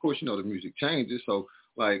 because of course, you know, the music changes. So,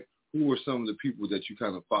 like, who were some of the people that you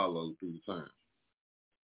kind of followed through the time?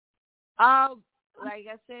 Like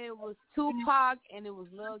I said, it was Tupac and it was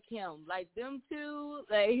Lil Kim. Like them two,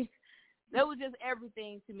 like that was just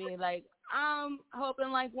everything to me. Like I'm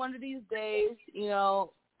hoping like one of these days, you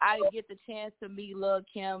know, I get the chance to meet Lil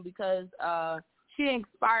Kim because she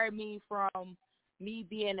inspired me from me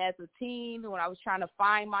being as a teen when I was trying to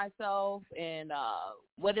find myself and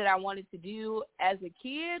what did I wanted to do as a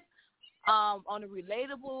kid. On the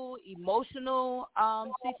relatable, emotional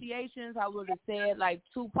situations, I would have said like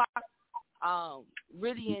Tupac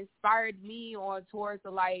really inspired me on towards the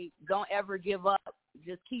like, don't ever give up,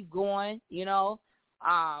 just keep going, you know.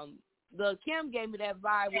 The Kim gave me that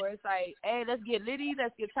vibe where it's like, hey, let's get litty,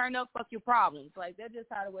 let's get turned up, fuck your problems. Like that's just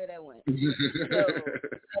how the way that went. So,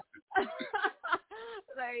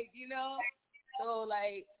 like, you know, so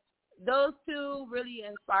like those two really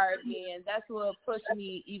inspired me, and that's what pushed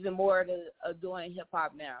me even more to doing hip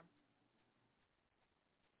hop now.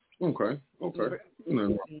 Okay.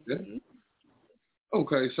 Mm-hmm.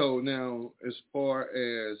 Okay, so now as far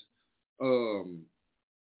as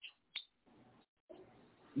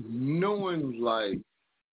knowing like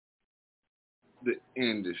the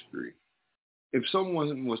industry, if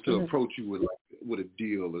someone was to approach you with a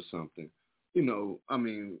deal or something, you know, I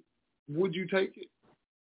mean, would you take it?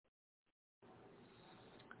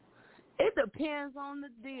 It depends on the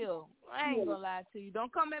deal. I ain't gonna lie to you.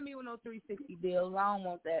 Don't come at me with no 360 deals. I don't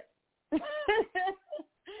want that.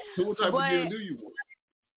 So what type of deal do you want?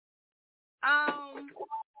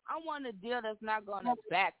 I want a deal that's not gonna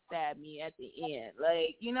backstab me at the end.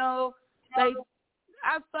 Like, you know, like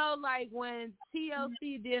I felt like when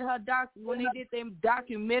TLC did when they did their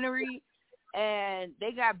documentary and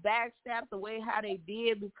they got backstabbed the way how they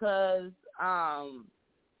did because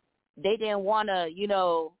they didn't wanna, you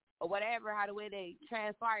know, or whatever, how the way they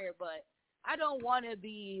transpired, but I don't wanna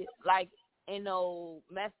be like in no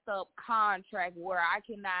messed up contract where I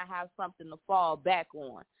cannot have something to fall back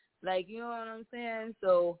on. Like, you know what I'm saying?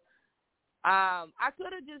 So I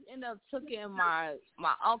could have just ended up taking my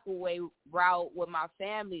uncle way route with my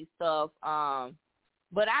family stuff,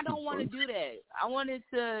 but I don't want to do that. I wanted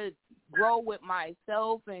to grow with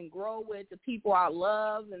myself and grow with the people I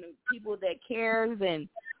love and the people that cares and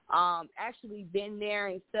actually been there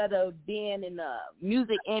instead of being in the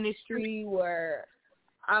music industry where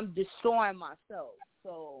I'm destroying myself.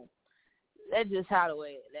 So that's just how the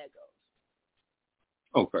way that goes.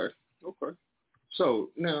 Okay. So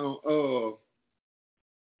now,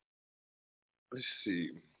 let's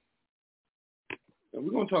see. Now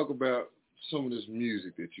we're gonna talk about some of this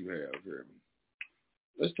music that you have here.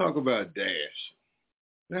 Let's talk about Dash.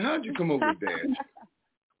 Now, how'd you come up with Dash?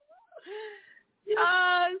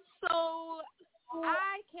 So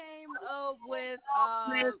I came up with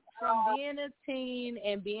from being a teen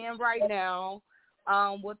and being right now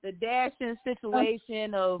with the dashing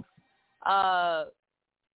situation of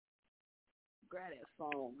grab that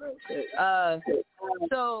phone real quick.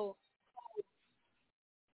 So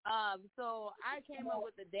I came up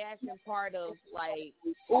with the dashing part of like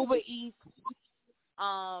Uber Eats,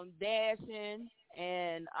 dashing,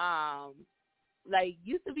 and like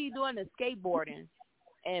used to be doing the skateboarding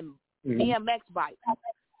and BMX bikes.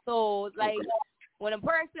 So like when a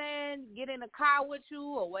person get in a car with you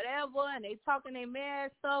or whatever, and they talking their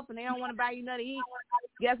mad stuff, and they don't want to buy you nothing to eat,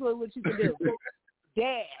 guess what you can do?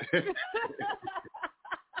 Dash.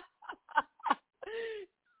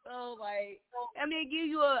 So, like, I mean, it gives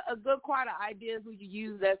you a good quart of ideas we could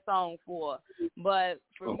use that song for. But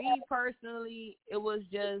for me personally, it was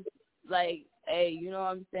just like, hey, you know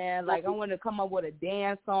what I'm saying? Like, I want to come up with a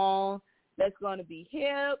dance song that's going to be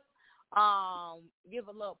hip, give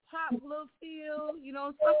a little pop look feel, you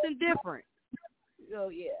know, something different. So,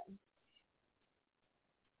 yeah.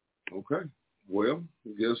 Okay. Well,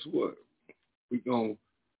 guess what? We're going to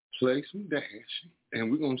play some Dash,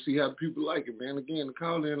 and we're going to see how the people like it, man. Again, the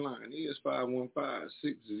call-in line is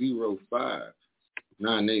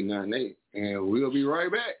 515-605-9898, and we'll be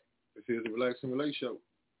right back. This is the Relax and Relate Show.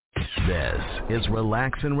 This is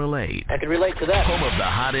Relax and Relate. I can relate to that. Home of the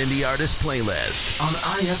Hot Indie Artist playlist on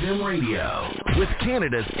iFM Radio with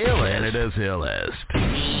Canada's illest,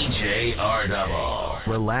 DJ R-Double.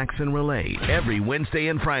 Relax and Relate every Wednesday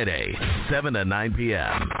and Friday, 7 to 9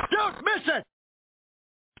 p.m. Don't miss it!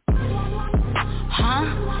 Huh?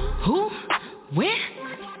 Who? Where?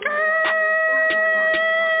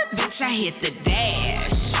 Bitch, I hit the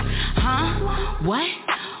dash. Huh? What?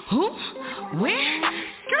 Who? Where?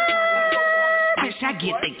 Bitch, I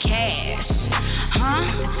get the cash. Huh?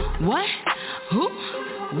 What? Who?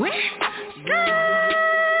 Where?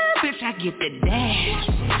 Bitch, I get the dash.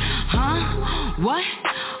 Huh? What?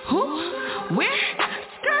 Who? Where?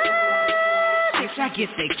 Bitch, I get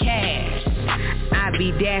the cash. I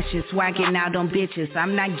be dashing, swagging out on bitches.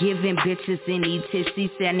 I'm not giving bitches any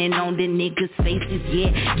tissues, standing on the niggas' faces,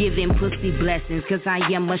 yeah. Giving pussy blessings, cause I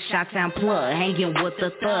am a Shot-Town plug, hanging with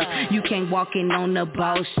the thug. You can't walk in on the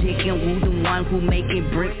bullshit, and who the one who making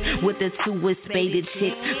bricks with the two spaded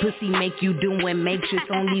chicks. Pussy make you doing matrix,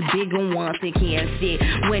 only bigger ones that can't sit.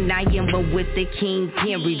 When I am with the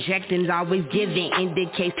kingpin, rejecting always giving,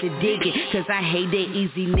 indicates to digging. Cause I hate that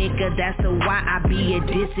easy nigga, that's why I be a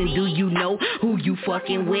dissing. Do you know who you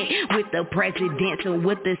fucking with the presidents and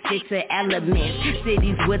with the 6 of elements,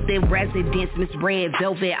 cities with the residents, Miss Red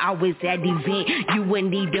Velvet always at event, you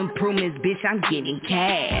wouldn't need improvements, bitch, I'm getting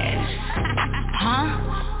cash. Huh?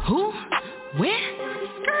 Who? Where?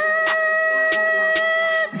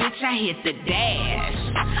 Bitch, I hit the dash.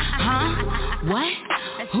 Huh? What?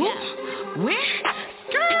 Who? Where?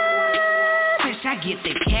 Bitch, I get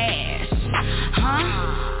the cash. Huh?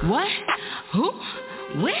 What? Who?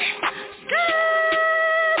 Where?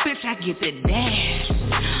 Bitch, I get the dash.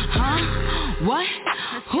 Huh? What?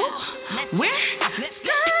 Who? Where?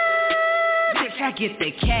 Bitch, I get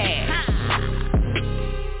the cash.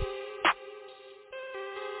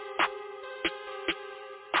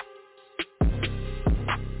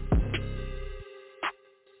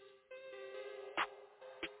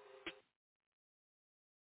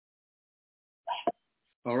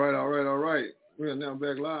 All right. We are now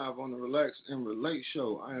back live on the Relax and Relate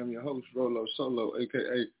Show. I am your host, Rolo Solo,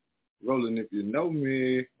 a.k.a. Rollin' If You Know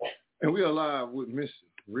Me. And we are live with Miss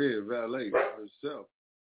Red Valet herself.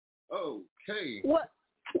 Okay.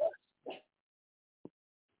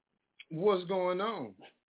 What's going on?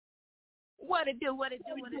 What it do? What it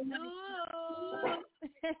do?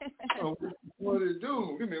 What it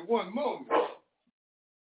do? Give me one moment.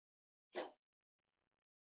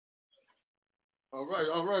 All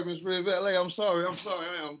right, Miss Red Valet. I'm sorry. I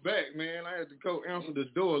am back, man. I had to go answer the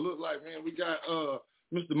door. Look like, man, we got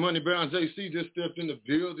Mr. Money Brown JC just stepped in the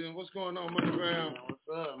building. What's going on, Money Brown? What's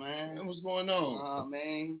up, man? What's going on?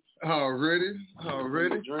 Man. Already.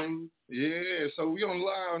 Dream. Yeah. So we on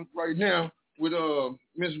line right now with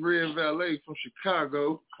Miss Red Valet from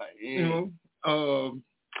Chicago. Okay, yeah. You know,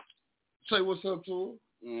 say what's up to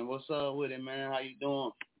her. Yeah, what's up with it, man? How you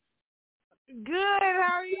doing? Good.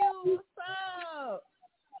 How are you? What's up?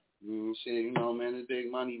 Shit, you know, man, it's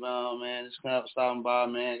Big Money Brown, man. It's kind of stopping by,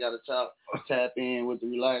 man. Got to tap in with the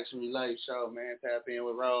Relax and Relate Show, man. Tap in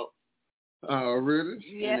with Rob. Really?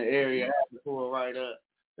 Yeah. In the area, I have to pull right up.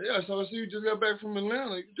 Yeah, so I see you just got back from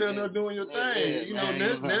Atlanta. You down there doing your thing. Yeah, you man,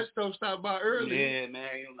 know, that stuff stopped by early. Yeah,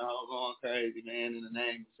 man, you know, going crazy, man, in the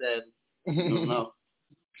name of Seven. You know.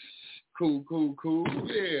 Cool.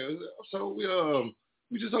 Yeah, so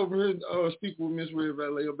we just over here speak with Miss Red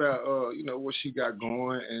Valet about you know, what she got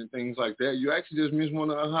going and things like that. You actually just missed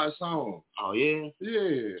one of her hot songs. Oh yeah.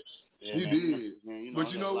 Yeah, you man, did. Man, you know,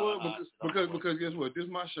 but you know what? Because guess what? This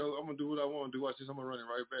is my show. I'm gonna do what I want to do. Watch this. I'm gonna run it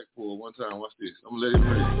right back for one time. Watch this. I'm gonna let it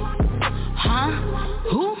ring. Huh?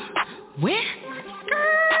 Who? Where?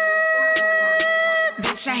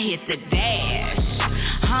 Bitch, I hit the dash.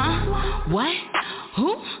 Huh? What?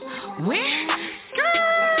 Who? Where?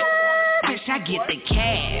 Bitch, I get the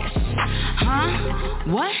cash. Huh?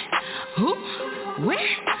 What? Who? Where?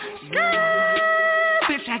 Skirt.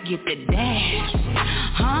 Bitch, I get the dash.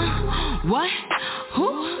 Huh? What? Who?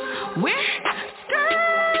 Where? Skirt.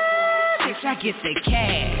 Bitch, I get the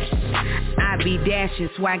cash. I be dashing,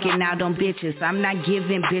 swagging out on bitches. I'm not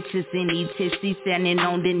giving bitches any tipsy, standing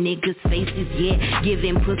on the niggas' faces, yeah.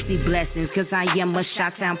 Giving pussy blessings, cause I am a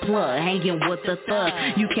Shot-Town plug, hanging with the thug.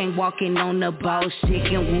 You can't walk in on the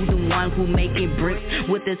bullshit, and who the one who making bricks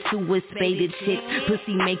with the two with spaded chicks.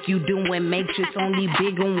 Pussy make you doing matrix, only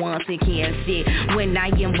bigger ones that can't sit. When I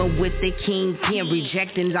am with the kingpin,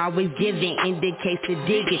 rejecting always giving, indicates to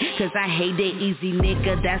digging. Cause I hate that easy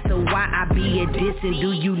nigga, that's the why I be a dissing.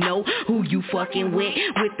 Do you know who you fucking with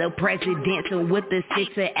the presidential, with the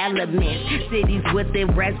 6 of elements, cities with the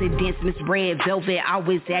residents, Miss Red Velvet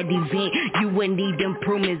always at event. You wouldn't need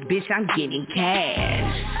improvements, bitch, I'm getting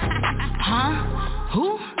cash. Huh?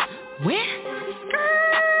 Who? Where?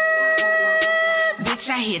 Bitch,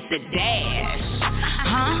 I hit the dash.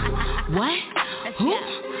 Huh? What? Who?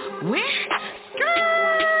 Where?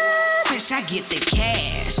 Bitch, I get the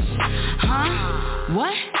cash. Huh?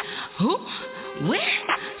 What? Who? Where?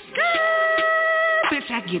 Bitch,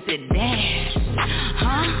 I get the dash.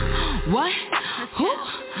 Huh? What? Who?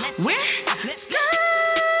 Where?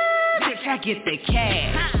 Bitch, I get the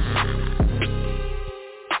cash.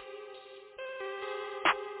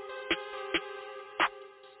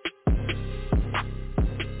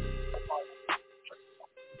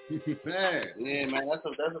 Man. Yeah, man, that's a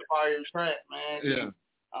fire track, man. Yeah.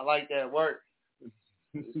 I like that work.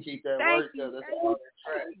 Just keep that Thank work you. up. That's a fire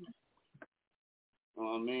track. You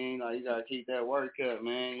know what I mean? Like, you gotta keep that work up,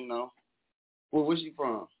 man, you know. Where's you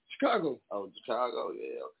from? Chicago. Oh, Chicago,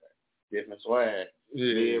 yeah, okay. Different swag.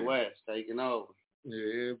 Yeah. Midwest, taking over.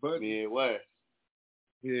 Yeah, but Midwest.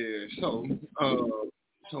 yeah, so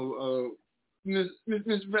Miss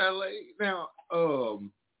Valet, now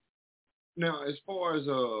as far as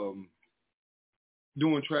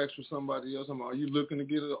doing tracks for somebody else, are you looking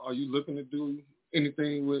to are you looking to do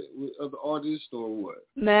anything with other artists or what?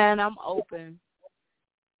 Man, I'm open.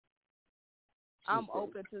 I'm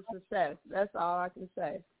open to success. That's all I can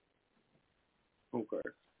say. Okay.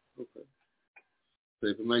 So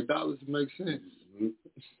if it make dollars, it makes sense.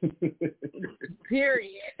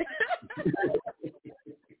 Period.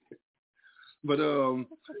 But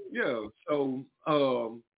yeah. So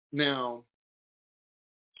now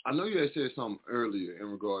I know you had said something earlier in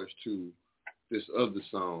regards to this other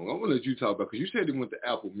song. I want to let you talk about, because you said it went to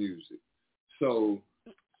Apple Music. So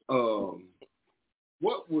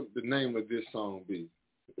what would the name of this song be?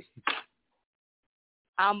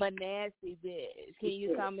 I'm a nasty bitch. Can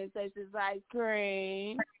you come and taste this ice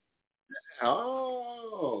cream?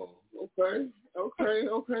 Oh, okay.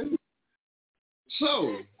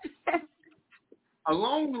 So,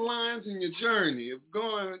 along the lines in your journey of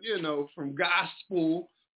going, from gospel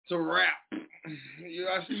to rap,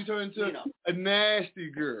 I see you turn into a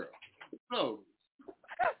nasty girl. So,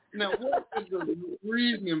 now what is the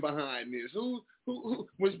reasoning behind this? Who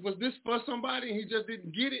was this for somebody and he just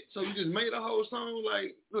didn't get it, so you just made a whole song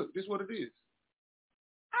like, look, this is what it is?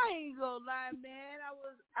 I ain't gonna lie, man.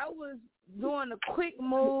 I was doing a quick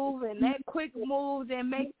move, and that quick move then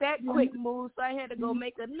make that quick move, so I had to go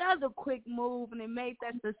make another quick move, and it made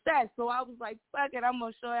that success. So I was like, fuck it, I'm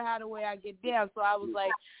gonna show you how the way I get down. So I was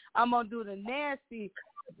like, I'm gonna do the nasty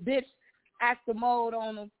bitch actor mode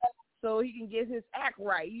on him, so he can get his act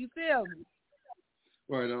right. You feel me?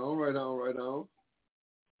 Right on.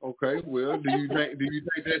 Okay, well, do you think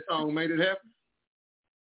that song made it happen?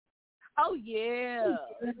 Oh yeah,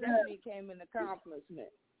 that definitely came an accomplishment.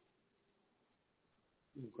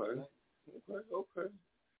 Okay.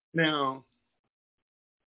 Now,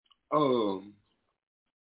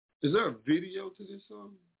 is there a video to this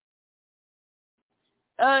song?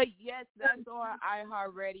 Yes, that's on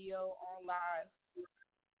iHeartRadio online.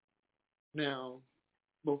 Now,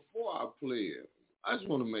 before I play it, I just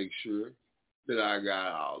want to make sure that I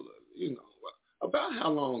got all of it. About how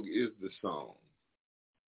long is the song?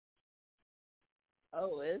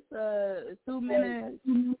 Oh, it's a 2 minutes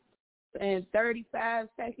and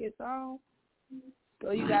 35-second song.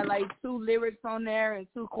 So you got like 2 lyrics on there and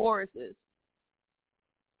 2 choruses.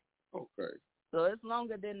 Okay. So it's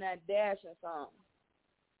longer than that Dashing song.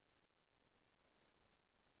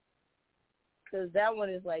 Because that one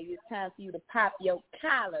is like, it's time for you to pop your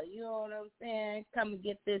collar. You know what I'm saying? Come and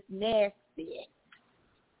get this nasty.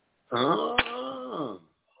 Oh.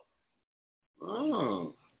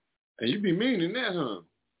 And you be meaning that, huh?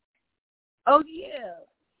 Oh, yeah.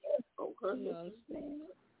 Okay. You know what I'm saying?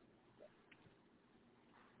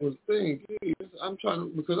 Well, the thing is, I'm trying to,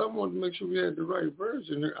 because I wanted to make sure we had the right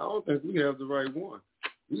version. I don't think we have the right one.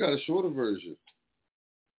 We got a shorter version.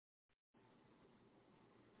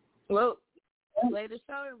 Well, play the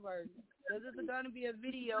shorter version. Because there's going to be a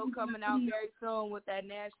video coming out very soon with that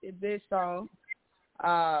Nasty Bitch song.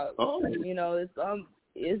 You know, it's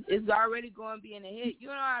already going to be in a hit. You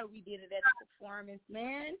know how we did it at the performance,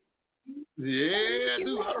 man. Yeah,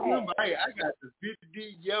 dude. I remember. Hey, I got the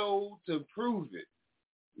video to prove it.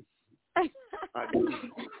 I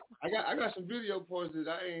got some video parts that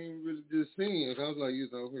I ain't really just seen. I was like, you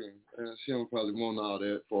know, she don't probably want all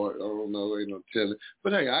that part. I don't know, ain't no telling.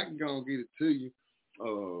 But hey, I can go and get it to you.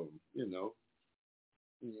 You know,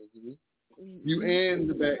 you and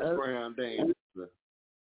the background dancer.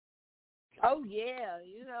 Oh yeah,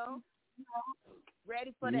 you know,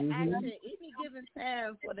 ready for the action. Any given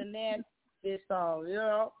time for the Nasty song, you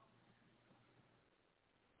know.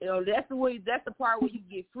 You know, that's the part where you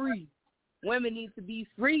get free. Women need to be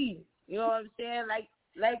free. You know what I'm saying? Like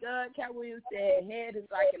Cat Williams said, head is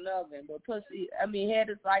like an oven, but head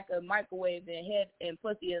is like a microwave, and head and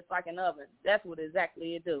pussy is like an oven. That's what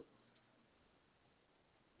exactly it do.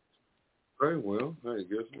 Very well. Hey,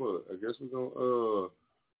 guess what? I guess we're gonna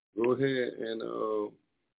go ahead and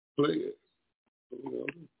play it.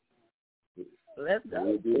 Let's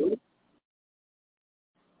go.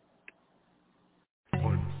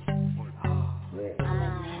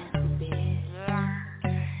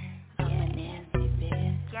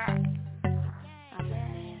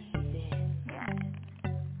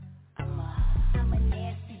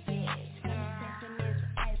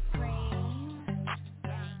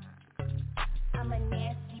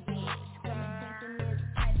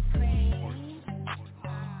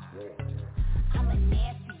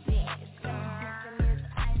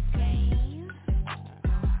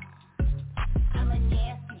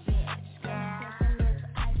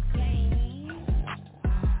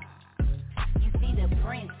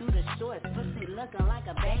 Pussy looking like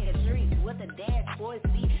a bag of trees with a dashboard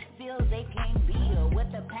seat. Feels they can't beat her with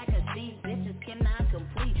a pack of seeds. Bitches cannot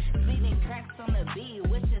complete. Speeding cracks on the beat,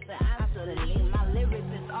 which is the obsolete. My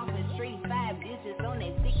lyrics is off the street. 5 digits on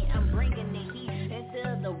that ticket. I'm bringing the heat instead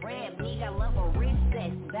of the rap. Nigga, I love a rich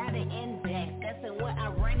sex. By the index. That's what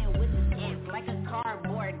I'm running with the X. Like a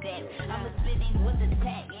cardboard deck. I'm a spitting with the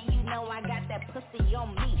tag. And you know I got that pussy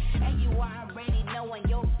on me. And you already knowing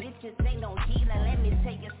your bitches ain't no healer. Let me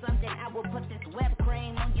tell you something. I will put this web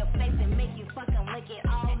cream on your face and make you fucking lick it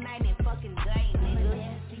all night and fucking day, nigga. I'm a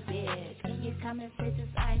nasty bitch. Can you come and fit this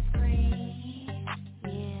ice cream?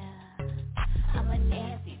 Yeah. I'm a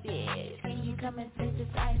nasty bitch. Can you come and fit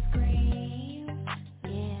this ice cream?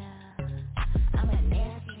 Yeah. I'm a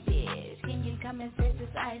nasty bitch. Can you come and fit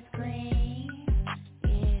this ice cream?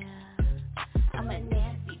 Yeah. I'm a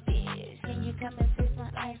nasty bitch. Can you come and fit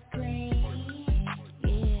some ice cream?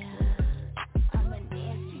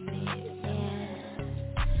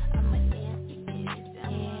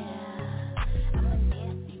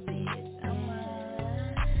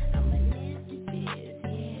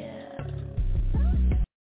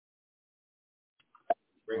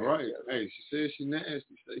 All right. Hey, she says she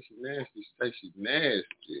nasty. Say she nasty. Say she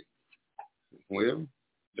nasty. Well,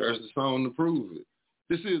 there's the song to prove it.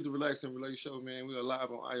 This is the Relax and Relate Show, man. We are live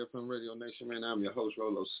on iFM Radio Nation, man. I'm your host,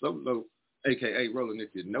 Rolo Solo, a.k.a. Rollin' If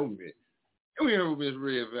You Know Me. And we here with Miss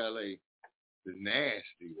Red Valet, the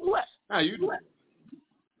nasty one. What? How you doing?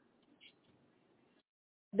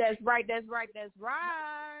 That's right, that's right, that's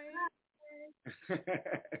right.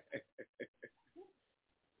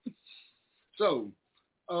 So,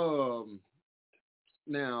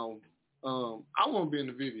 now, I want to be in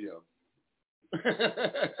the video.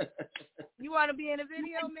 You want to be in the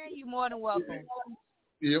video, man? You're more than welcome.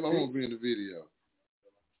 Yep, I want to be in the video.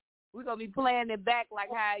 We're going to be playing it back like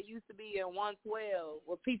how it used to be in 112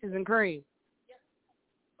 with peaches and cream.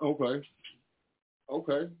 Okay.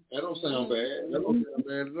 That don't sound bad. That don't sound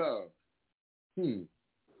bad at all.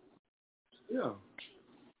 Yeah.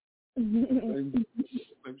 Maybe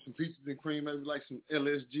some peaches and cream, maybe like some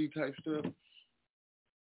LSG type stuff.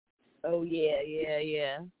 Oh,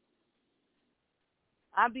 yeah.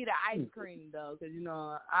 I'll be the ice cream, though, because, you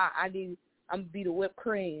know, I'm going to be the whipped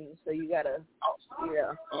cream, so you got to,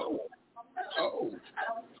 yeah. Oh.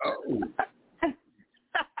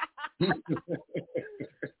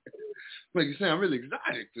 Make you sound really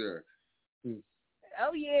exotic there.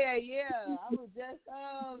 Oh, yeah. I was just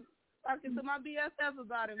talking to my BFF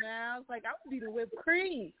about it, man. I was like, I would be the whipped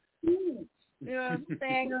cream. You know what I'm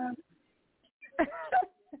saying?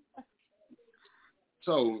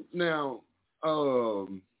 So now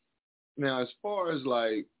as far as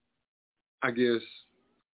like, I guess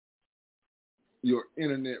your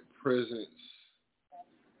internet presence,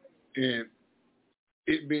 and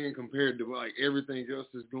it being compared to like everything else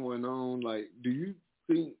that's going on, like, do you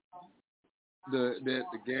think that the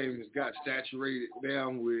game has got saturated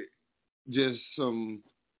down with just some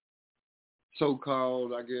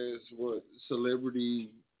so-called, I guess,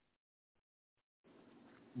 celebrity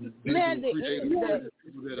digital creators,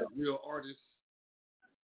 people that are real artists?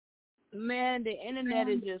 Man, the internet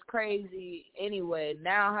is just crazy anyway.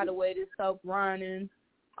 Now how the way this stuff running,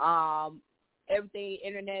 everything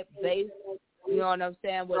internet based, you know what I'm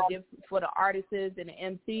saying, what different for the artists and the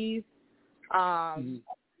MCs.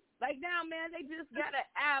 Like now, man, they just got an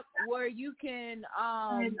app where you can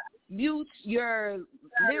mute your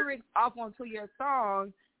lyrics off onto your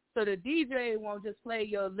song, so the DJ won't just play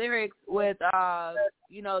your lyrics with,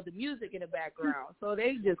 the music in the background. So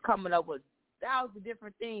they just coming up with thousands of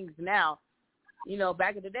different things now. You know,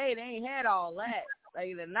 back in the day, they ain't had all that. Like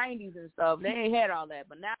in the 90s and stuff, they ain't had all that.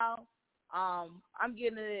 But now, I'm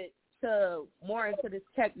getting it to more into this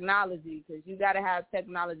technology, because you got to have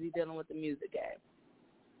technology dealing with the music game.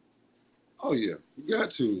 Oh, yeah. You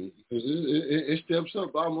got to. Because it steps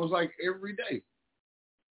up almost like every day.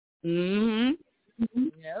 Mm-hmm.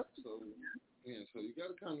 Yep. So you got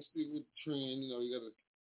to kind of stick with the trend. You know, you got to.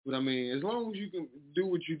 But, I mean, as long as you can do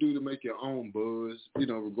what you do to make your own buzz, you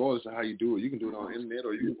know, regardless of how you do it. You can do it on the internet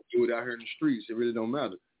or you can do it out here in the streets. It really don't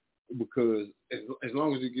matter. Because as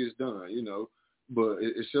long as it gets done, you know. But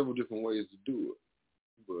it's several different ways to do it.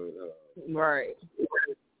 But Right.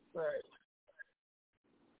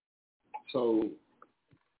 So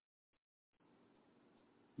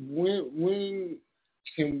when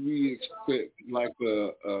can we expect like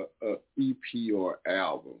a EP or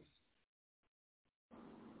album?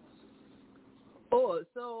 Oh,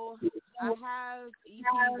 so I have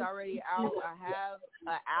EPs already out. I have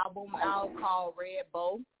an album out called Red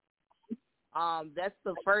Bow. That's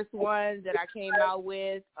the first one that I came out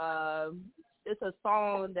with. It's a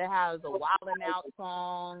song that has a Wildin' Out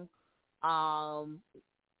song,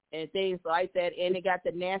 and things like that. And it got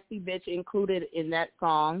the Nasty Bitch included in that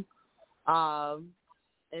song,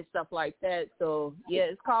 and stuff like that. So, yeah,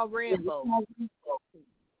 it's called Red Bow.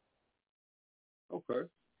 Okay.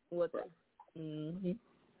 Mm-hmm.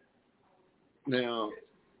 Now,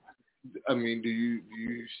 I mean, do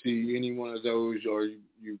you see any one of those, or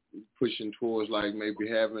you pushing towards like maybe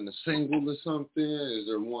having a single or something? Is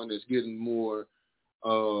there one that's getting more,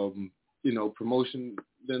 promotion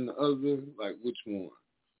than the other? Like which one?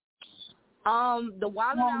 The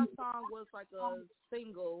Wildin' Out song was like a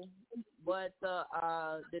single, but the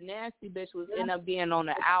Nasty Bitch was end up being on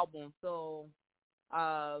the album. So,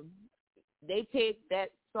 they picked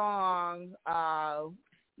that song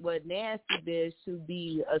with Nasty Bitch to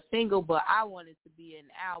be a single, but I wanted to be an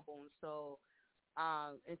album. So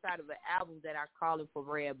inside of an album that I call it for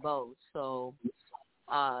Red Bow. So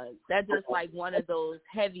that's just like one of those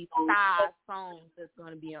heavy style songs that's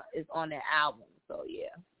going to be on that album. So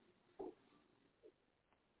yeah.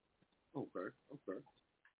 Okay.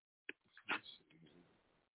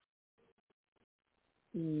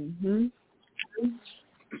 Mhm.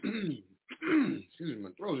 Excuse me, my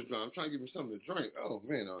throat is dry. I'm trying to give me something to drink. Oh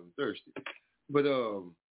man, I'm thirsty. But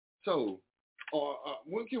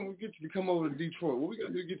when can we get you to come over to Detroit? What we got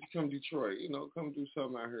to do to get you to come to Detroit? You know, come do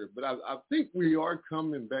something out here. But I think we are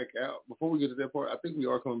coming back out. Before we get to that part, I think we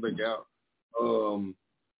are coming back out.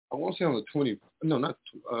 I won't say on the 20th. No, not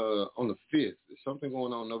on the 5th. There's something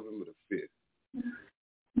going on November the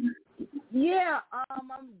 5th. Yeah,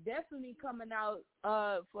 I'm definitely coming out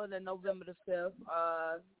for the November the 5th.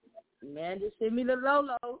 Man, just send me the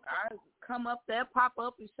Lolo. I come up there, pop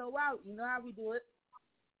up, and show out. You know how we do it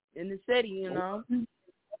in the city, you know.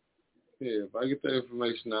 Yeah, if I get that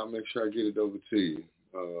information, I'll make sure I get it over to you.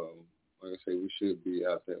 Like I say, we should be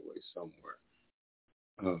out that way somewhere.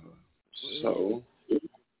 So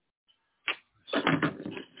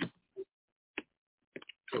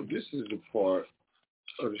this is the part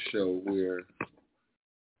of the show where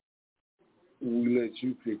we let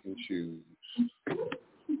you pick and choose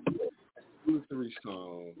 2 or 3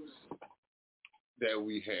 songs that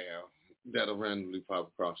we have that'll randomly pop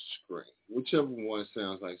across the screen. Whichever one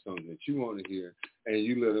sounds like something that you want to hear, and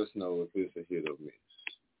you let us know if it's a hit or miss.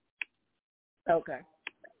 Okay.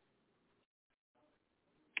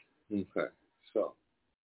 Okay. So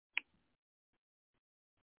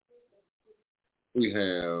we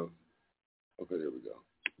have. Okay, there we go.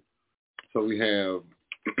 So we have.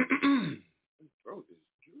 Throat is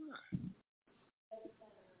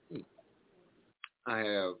dry. I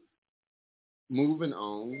have Moving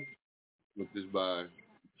On, which is by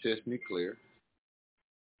Chesney Clear.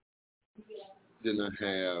 Then I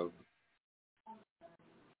have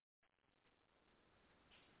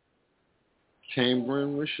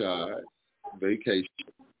Cameron Rashad, Vacation.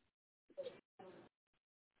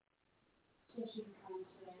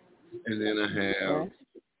 And then I have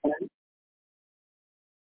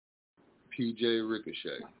PJ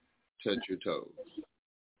Ricochet, Touch Your Toes.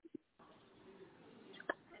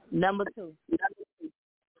 Number 2.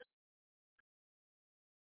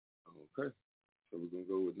 Okay. So we're going to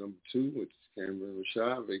go with number 2, which is Cameron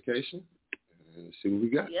Rashad, Vacation. And see what we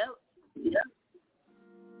got. Yep.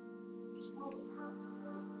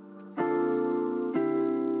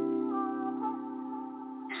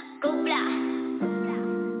 Go blah.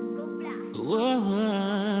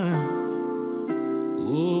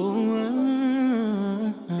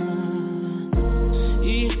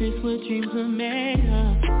 Is this what dreams are made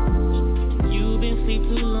of? You've been asleep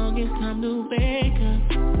too long, it's time to wake up.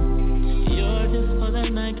 You're just for the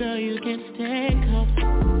night, girl, you can stay up.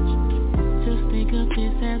 Just think of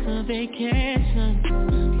this as a vacation.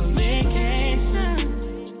 A vacation.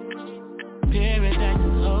 Paradise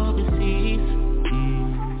is overseas.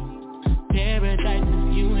 Paradise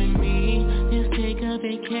is you and me. Just take a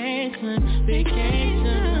vacation,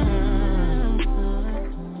 vacation.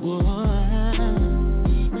 Whoa.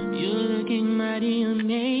 You're looking mighty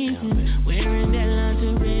amazing. Wearing that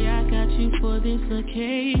lingerie, I got you for this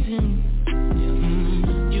occasion.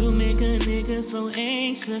 You make a nigga so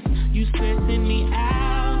anxious. You stressing me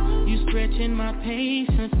out. You stretching my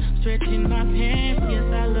patience, stretching my pants. Yes,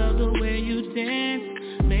 I love the way you dance.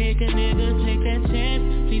 Make a nigga take that chance.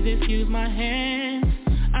 Please excuse my hands.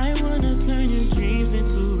 I wanna turn your dreams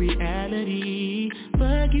into reality.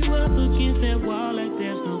 Fuck you up against that wall like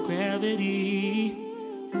there's no gravity.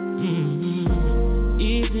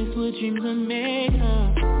 Is this what dreams are made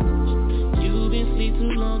of? You've been asleep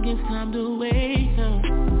too long, it's time to wake up.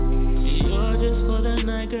 You're just for the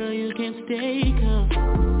night, girl, you can stay up.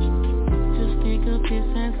 Just think of this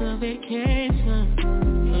as a vacation.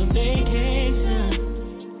 A vacation.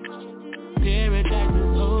 Paradise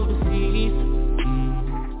is overseas.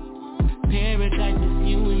 Paradise is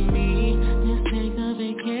you and me. Let's take a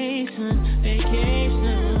vacation,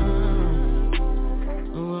 vacation.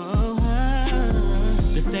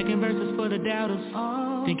 The second verse is for the doubters,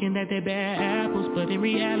 thinking that they're bad apples, but in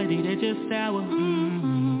reality they're just sour.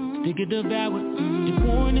 They get devoured. It's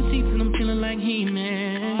war in the seats and I'm feeling like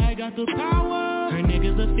He-Man. I got the power. Her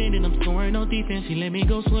niggas offended, I'm scoring no defense. She let me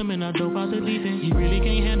go swimming, I dope out the deep end. He really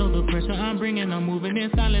can't handle the pressure I'm bringing. I'm moving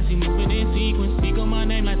in silence, he moving in sequence. Speak on my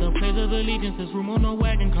name like the pledge of allegiance. This room on no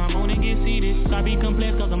wagon, come on and get seated. I be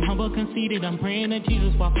complex cause I'm humble conceited. I'm praying to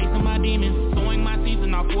Jesus while facing my demons. Sowing my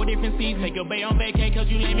season off 4 different seeds. Take your bay on vacay cause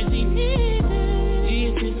you lame and see me.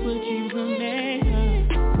 Is this what dreams are made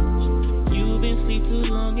of? You've been asleep too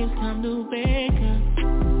long, it's time to wake up.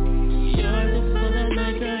 You're just for the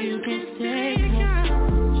night, girl, you can stay up.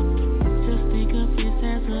 Just think of this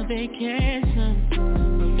as a vacation. A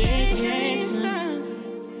vacation.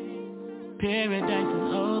 Paradise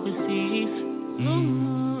is overseas.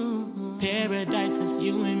 Paradise is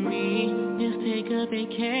you and me. Just take a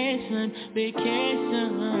vacation, vacation.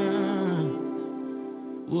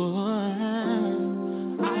 Whoa.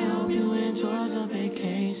 I hope you enjoy the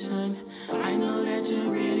vacation. I know that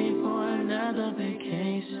you're ready for another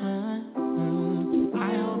vacation.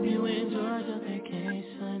 I hope you enjoy the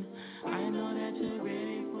vacation. I know that you're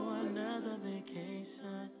ready for another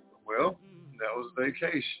vacation. Well, that was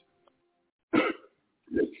Vacation.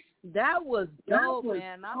 That was dope,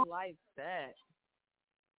 man. I like that.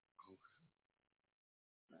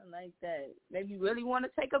 I like that. Maybe you really want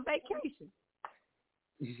to take a vacation.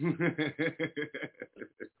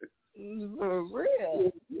 For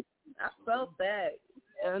real. I felt that.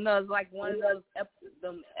 And it's like one of those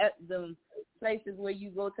them places where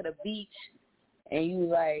you go to the beach and you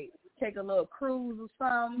like take a little cruise or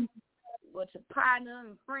something with your partner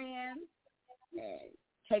and friends and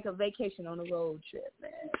take a vacation on a road trip,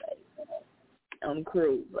 man. Like, on a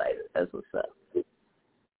cruise, like that's what's up.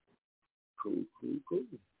 Cool.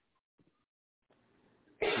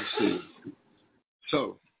 Let's see.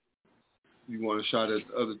 So, you want a shot at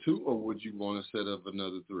the other 2, or would you want to set up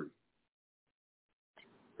another 3?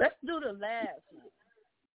 Let's do the last one.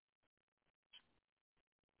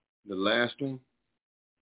 The last one?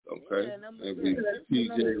 Okay. Yeah, number That'd 3. be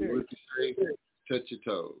PJ Ricochet, Touch Your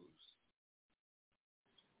Toes.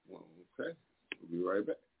 Well, okay. We'll be right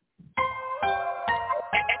back.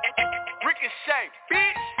 Ricochet,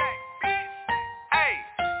 bitch. Hey,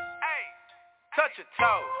 touch your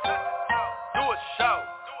toes. Do a show.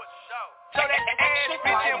 Show that ass,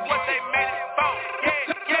 bitch, and what they made it for. Yeah.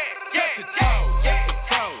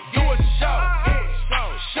 Do a show.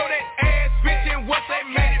 Show that ass, bitch, and what they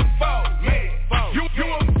made it for. You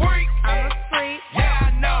a freak. I'm a freak.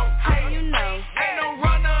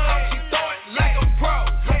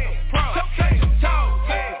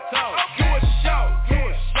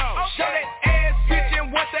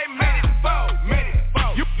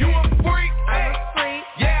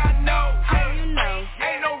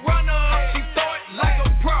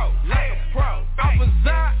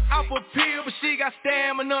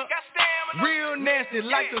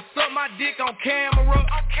 suck my dick on camera.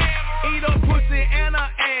 Eat a pussy and her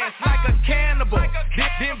ass like a cannibal.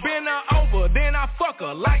 Then bend her over, then I fuck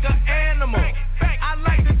her like an animal. I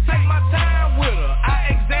like to take my time with her,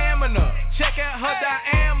 I examine her, check out her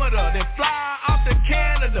diameter, then fly her off to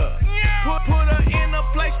Canada. Put her in a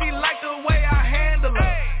place she like the way I handle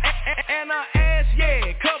her. And her ass,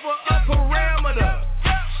 yeah, cover a parameter.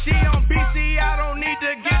 She on BC, I don't need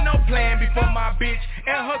to get no plan before my bitch.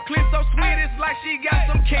 And her clip so sweet, it's like she got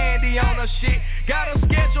some candy on her shit. Got her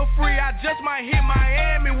schedule free, I just might hit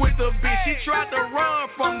Miami with the bitch. She tried to run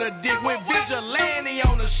from the dick, went vigilante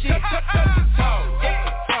on the shit. Touch the toe,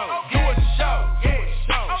 do a show,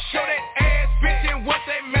 show that ass bitch and what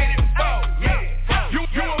they made it for. You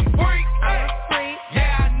a freak, I'm a freak,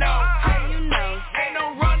 yeah I know. How you know? Ain't no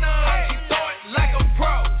runner, she throw it like a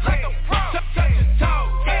pro. Touch your toe,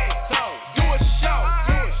 do a show,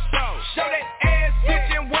 show that ass bitch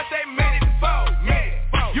and what they made it for.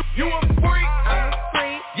 You a freak, I'm a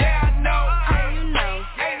freak, yeah I know. How you know?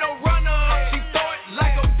 Ain't no runner, she throw it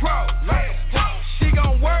like a pro. She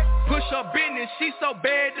gon' work, push her business, she so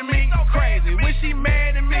bad to me, crazy. When she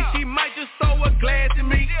mad at me, she might just throw a glass at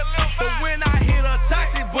me. But when I hit her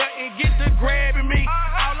toxic button, get to grabbing me,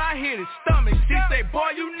 all I hit is stomach. She say,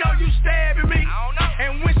 boy, you know you stabbing me.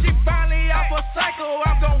 And when she finally off a cycle,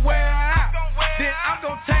 I'm gon' wear her out. Then I'm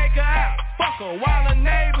gon' take her out, fuck her while her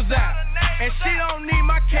neighbors out. And she don't need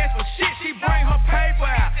my cash for shit, she bring her paper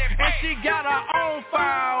out. And she got her own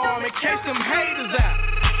firearm in case them haters out.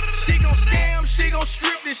 She gon' scam, she gon'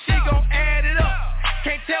 strip this, she gon' add it up.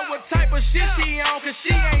 Can't tell what type of shit she on, cause she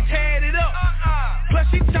ain't tied it up. Plus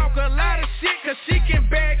she talk a lot of shit, cause she can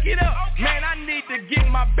back it up. Man, I need to get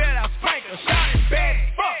my bed out, spank her, shot it bad as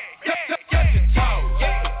fuck. Touch your toe,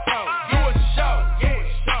 do a show,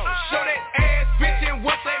 show that ass bitch and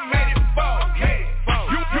what they made it for.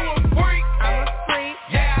 You a freak, I'm a freak,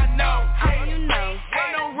 yeah I know. How you know?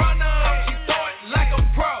 Ain't no runner, she throw it like a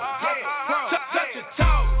pro. Touch your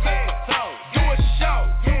toe, do a show,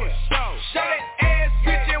 show that ass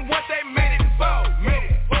bitch and what they made it for.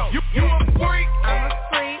 You a freak, I'm a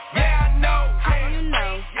freak, yeah I know. How you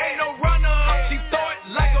know? Ain't no runner, she throw it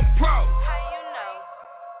like a pro.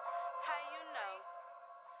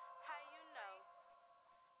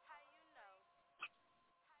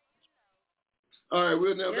 All right,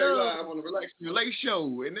 we're now back live on the Relax and Relate show,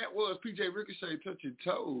 and that was PJ Ricochet, Touch Your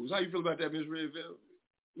Toes. How you feel about that, Miss Redville?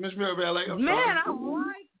 Miss Redville, I like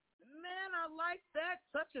that,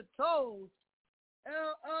 Touch Your Toes.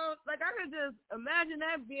 Like I could just imagine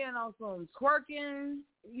that being on some twerking,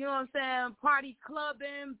 you know what I'm saying, party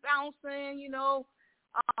clubbing, bouncing, you know,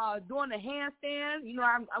 doing the handstand. You know,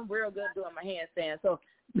 I'm real good doing my handstand, so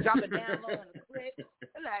drop it down low on the clip,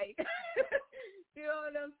 like. You know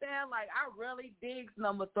what I'm saying? Like, I really dig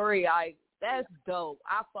number 3. Like, that's dope.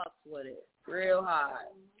 I fucks with it real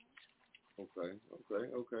hard. Okay.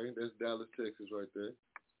 That's Dallas, Texas right there.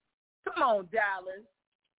 Come on, Dallas.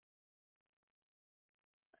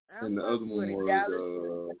 And the other one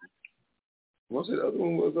was, what's it? The other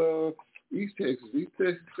one was East Texas. East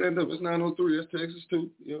Texas, stand up. It's 903. That's Texas,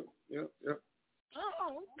 too. Yep.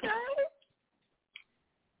 Oh, okay.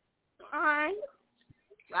 All right.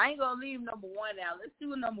 I ain't gonna leave number 1 out. Let's see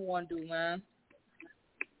what number 1 do, man.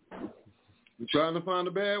 You trying to find a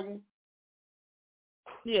bad one?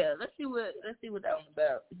 Yeah, let's see what that one's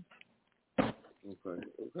about.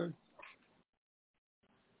 Okay.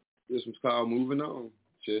 This one's called Moving On.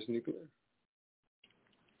 Chesney Claire.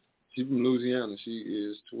 She's from Louisiana. She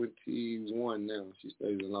is 21 now. She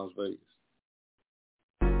stays in Las Vegas.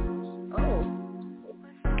 Oh.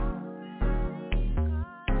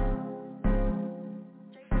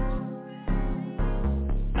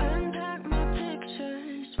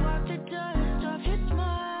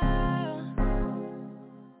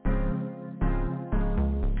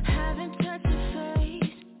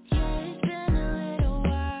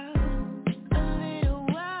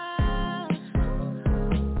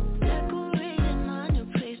 Decorating my new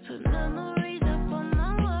place, put memories up on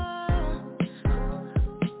my wall.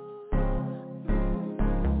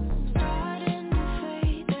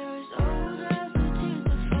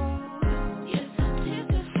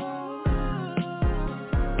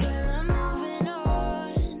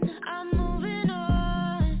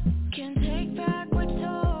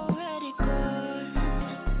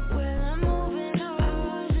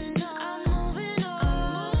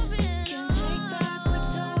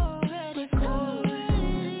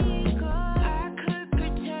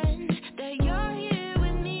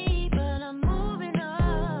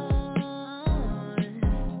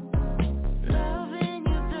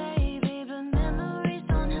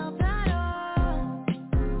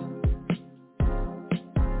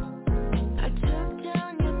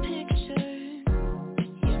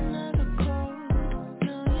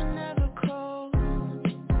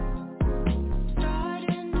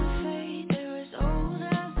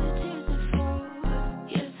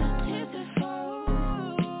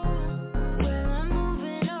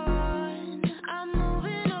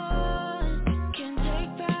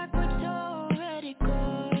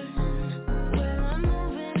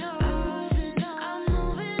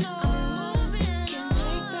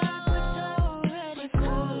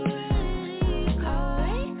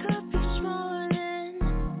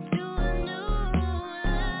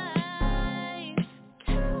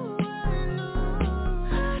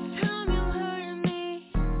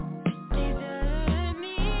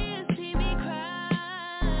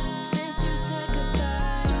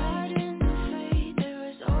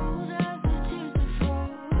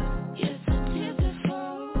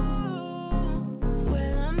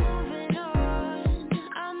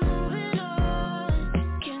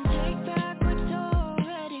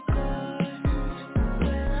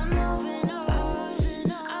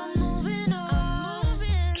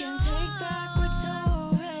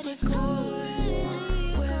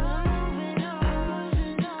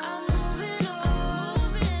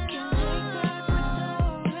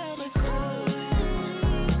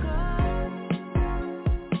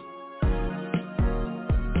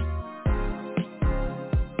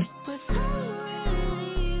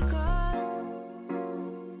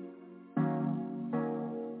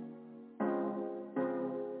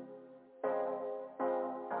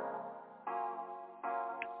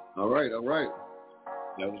 right.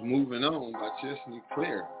 That was Moving On by Chesney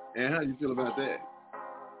Claire. And how you feel about that?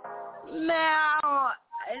 Now,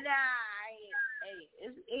 it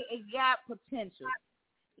got potential.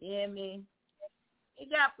 You know what I mean? It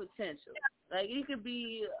got potential. Like, it could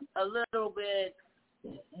be a little bit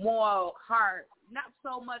more hard, not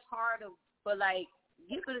so much harder, but like,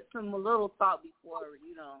 give it some little thought before,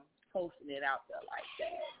 posting it out there like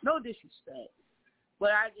that. No disrespect.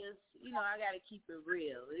 But I just, I got to keep it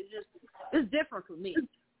real. It's different for me, So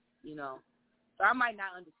I might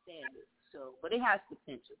not understand it. So, but it has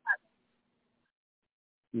potential.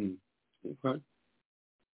 Okay.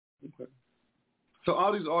 So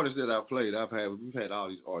all these artists that I played, we've had all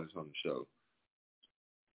these artists on the show.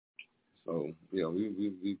 So yeah,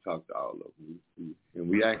 we talked to all of them, and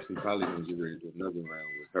we actually probably gonna get ready to do another round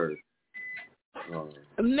with her.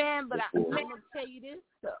 Man, but I'm gonna tell you this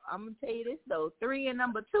though. 3 and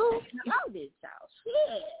number 2, y'all did y'all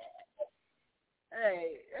shit.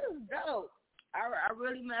 Hey, it was dope. I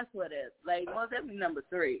really messed with it. Like, most definitely number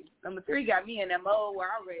 3. Number 3 got me in that mode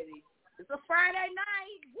where I'm ready. It's a Friday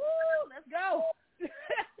night. Woo! Let's go.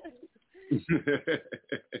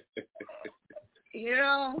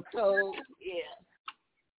 So yeah.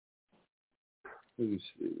 Let me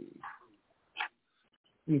see.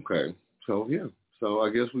 Okay, so yeah, so I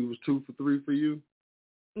guess we was 2 for 3 for you.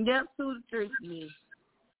 Yep, 2 to 3 for me.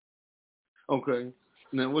 Okay,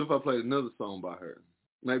 now what if I played another song by her?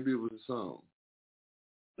 Maybe it was a song.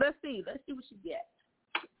 Let's see what she got.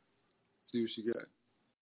 See what she got.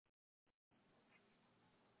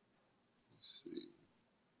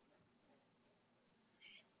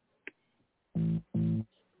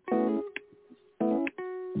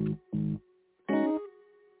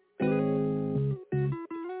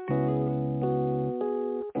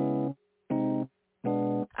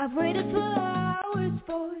 I've waited for hours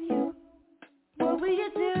for you. What were you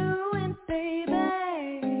doing,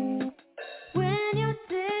 baby? When you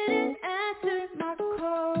didn't answer my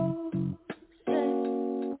call.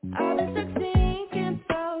 Yeah. I've been stuck thinking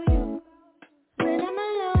about you. When I'm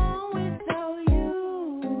alone without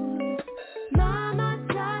you, my mind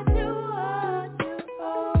tries to what you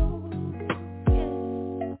hold.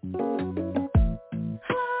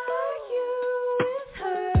 Are you with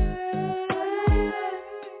her?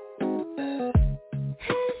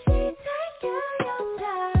 Is she taking your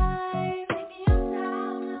time? Taking your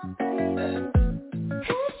time, baby.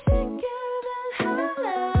 Is she giving her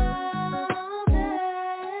love?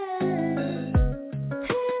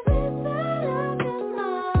 Is it better than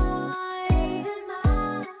mine?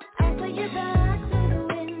 I saw your back through the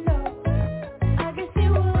window. I guess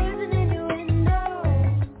it wasn't in your window.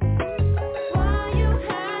 Why you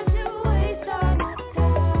had to waste all my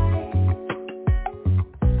time?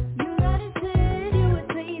 You already said you were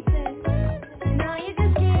sleeping. Now you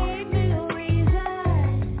just gave me a reason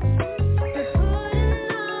to put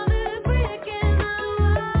another brick in my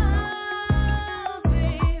wall,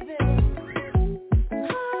 baby.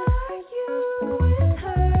 Are you with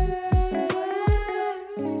her?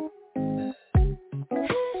 Is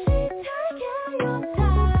she taking your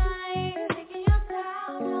time? Taking your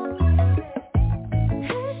time, baby.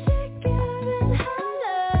 Is she giving her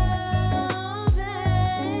love?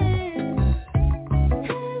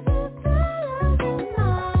 Is it better than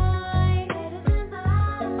mine?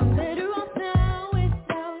 I'm better off now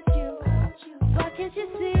without you. Why can't you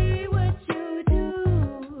see what you do?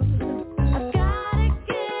 I've gotta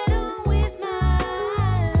get on with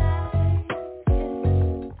my life.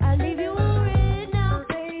 I leave you on red now,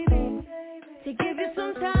 baby, to give you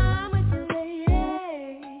some time with your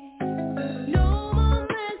lady. No more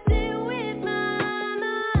messing with my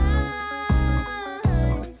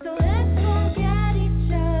mind. So let's forget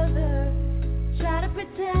each other. Try to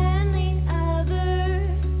pretend the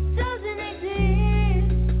other doesn't exist,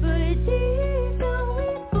 but deep down we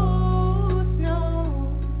both know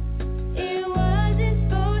it wasn't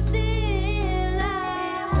supposed to end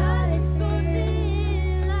like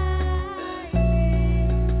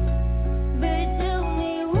But tell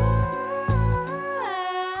me why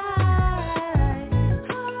are you with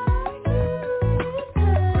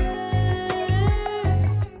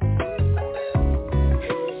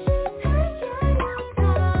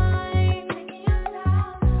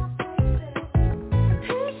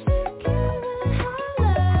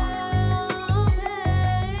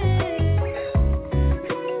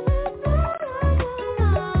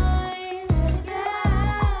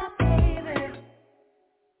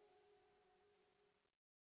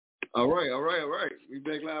All right. We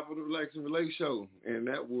back live on the Relax and Relate show, and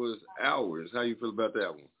that was Hours. How you feel about that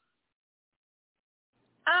one?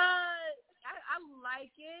 I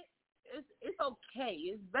like it. it's okay.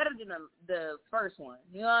 It's better than the first one.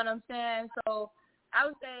 You know what I'm saying? So I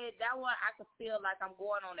would say that one I could feel like I'm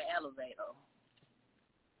going on the elevator,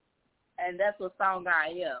 and that's what song I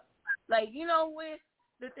am. Like, you know, when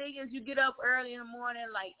the thing is, you get up early in the morning,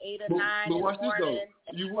 like 8 or 9 in the morning.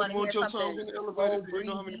 You wouldn't want your song in the elevator. Do you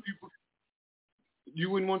know how many people? You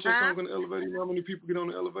wouldn't want your song in the elevator. You know how many people get on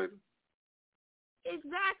the elevator?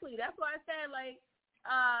 Exactly. That's why I said, like,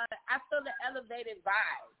 I feel the elevated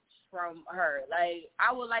vibes from her. Like,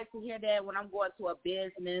 I would like to hear that when I'm going to a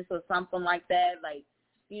business or something like that. Like,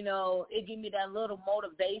 you know, it give me that little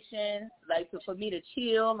motivation, like, for me to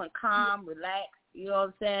chill and calm, relax, you know what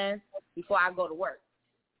I'm saying, before I go to work.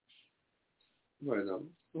 Right on.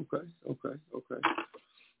 Okay.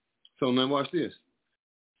 So now watch this.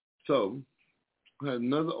 So I had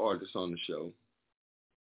another artist on the show.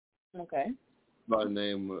 Okay. By the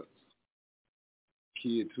name of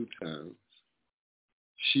Kid 2 Times.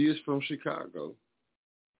 She is from Chicago.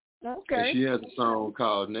 Okay. And she has a song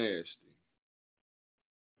called Nasty.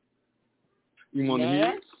 You want to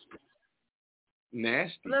hear it?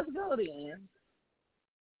 Nasty. Let's go then.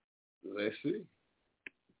 Let's see.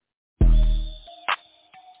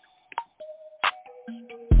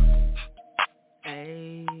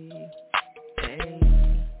 Hey,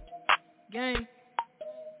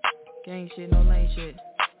 gang shit, no lame shit.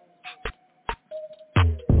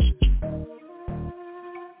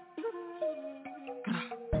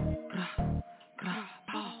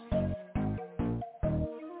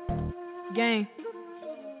 Gang.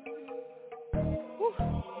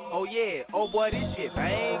 Oh yeah, oh boy, this shit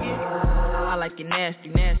banging. I like it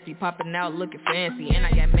nasty, popping out looking fancy. And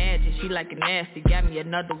I got magic, she like it nasty. Got me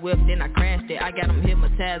another whip, then I crashed it. I got them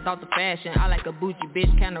hypnotized off the fashion. I like a bougie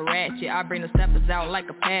bitch, kinda ratchet. I bring the steppers out like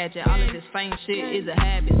a pageant. All of this fame shit is a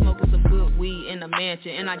habit. Smoking some good weed in a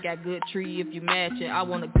mansion. And I got good tree if you match it. I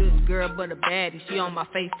want a good girl but a baddie. She on my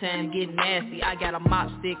FaceTime getting nasty. I got a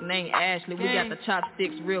mop stick named Ashley. We got the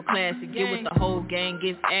chopsticks real classy. Get with the whole gang,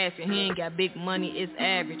 gets ashy. He ain't got big money, it's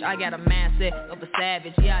average. I got a mindset of a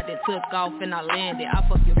savage. Yeah, I done took off and I landed. I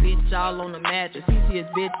fuck your bitch all on the mattress. He see his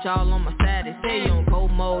bitch all on my status. Say he on go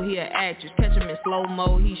mode, he an actress. Catch him in slow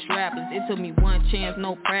mo, he strapless. It took me one chance,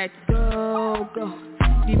 no practice. Go.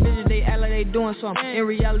 These bitches, they act like they doing something. In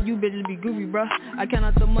reality, you bitches be goofy, bruh. I count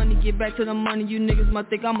out the money, get back to the money. You niggas must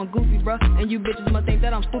think I'm a goofy, bruh. And you bitches must think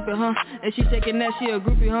that I'm stupid, huh? And she shaking that, she a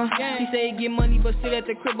groupie, huh? She say he get money, but sit at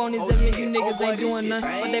the crib on his limit. You niggas ain't doing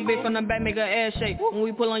nothing. But that bitch from the back make her ass shake. When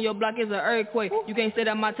we pull on your block, it's an earthquake. You can't sit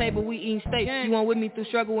at my table, we eating steak. You want with me through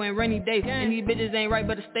struggle and rainy days. And these bitches ain't right,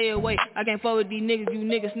 better stay away. I can't fuck with these niggas, you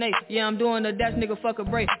niggas snakes. Yeah, I'm doing the dash, nigga, fuck a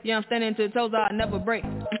break. Yeah, I'm standing to the toes, I never break.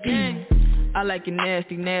 I like it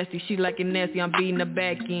nasty, she like it nasty, I'm beating the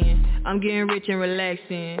back end. I'm getting rich and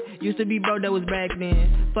relaxing. Used to be broke, that was back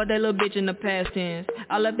then. Fuck that little bitch in the past tense.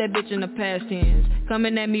 I left that bitch in the past tense.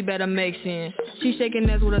 Coming at me better make sense. She shaking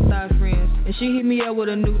ass with her thigh friends. And she hit me up with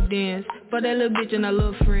a new dance. Fuck that little bitch and her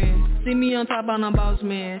little friend. See me on top, I'm a boss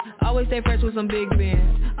man. Always stay fresh with some big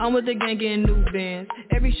bands. I'm with the gang getting new bands.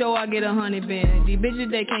 Every show I get 100 bands. These bitches,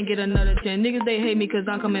 they can't get another 10. Niggas, they hate me cause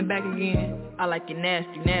I'm coming back again. I like it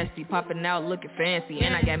nasty, popping out looking fancy.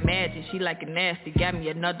 And I got magic, she like it nasty. Got me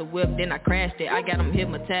another whip, then I crashed it. I got them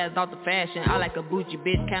hypnotized off the fashion. I like a bougie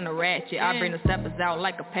bitch, kinda ratchet. I bring the steppers out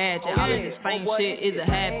like a pageant. All of this fame shit is a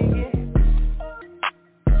habit.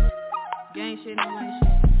 Gang shit, no lame shit.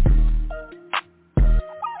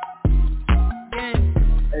 Hey,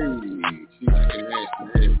 she like it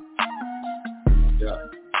nasty. Yeah.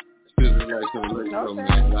 Still like some late show,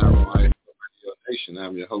 man. Live on iFM Nation.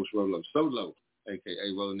 I'm your host, Rolo Solo,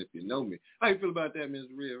 a.k.a. Rolling If You Know Me. How you feel about that, Ms.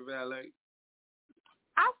 Rhea Valet?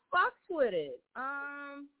 I fucks with it.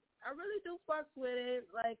 I really do fucks with it.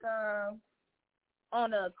 Like,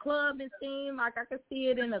 on a club and scene, like I could see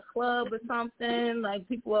it in a club or something. Like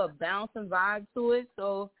people are bouncing vibes to it,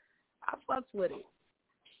 so I fucks with it.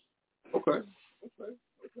 Okay.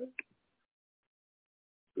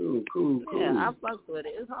 Cool. Yeah, I fucks with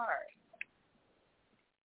it. It's hard.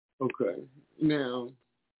 Okay. Now,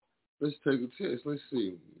 let's take a test. Let's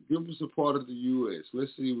see. Give us a part of the U.S.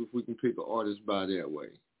 Let's see if we can pick an artist by that way.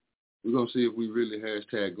 We're going to see if we really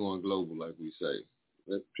hashtag going global, like we say.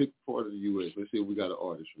 Let's pick a part of the U.S. Let's see if we got an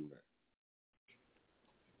artist from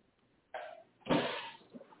there.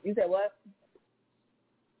 You said what?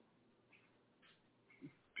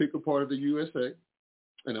 Pick a part of the USA,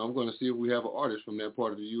 and I'm going to see if we have an artist from that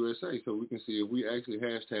part of the USA so we can see if we actually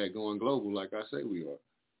hashtag going global like I say we are.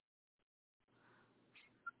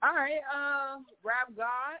 All right, Rap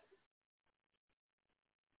God.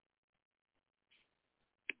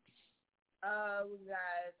 We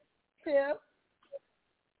got Tip.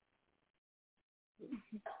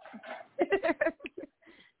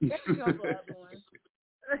 There's a couple other ones.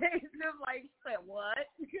 It's just like, said what?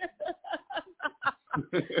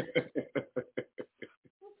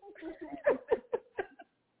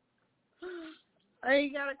 I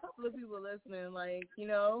got a couple of people listening, like, you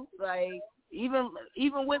know, like even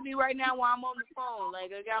with me right now while I'm on the phone.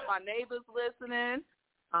 Like, I got my neighbors listening.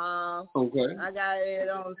 Okay. I got it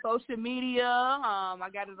on social media. I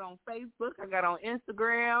got it on Facebook. I got it on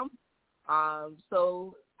Instagram.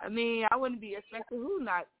 So, I mean, I wouldn't be expecting who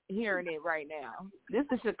not hearing it right now. This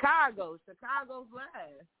is Chicago. Chicago's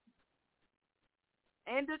last.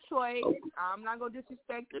 And Detroit. Okay. I'm not going to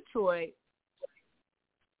disrespect Detroit.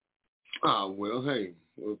 Well, hey,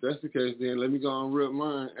 if that's the case, then let me go on and rip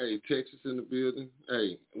mine. Hey, Texas in the building.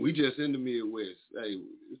 Hey, we just in the Midwest. Hey,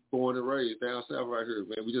 it's born and raised down south right here,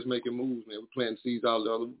 man. We just making moves, man. We're planting seeds all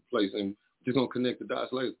over the place, and we're just going to connect the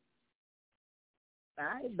dots later. All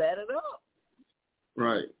right, bet it up.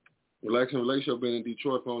 Right. Relax and Relate Show been in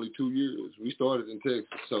Detroit for only 2 years. We started in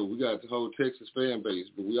Texas, so we got the whole Texas fan base,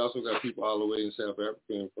 but we also got people all the way in South Africa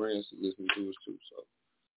and France listening to us too. So,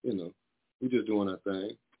 you know, we just doing our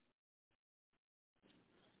thing.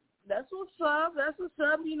 That's what's up. That's what's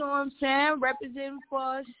up. You know what I'm saying? Representing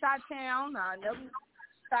for Chi-Town. I never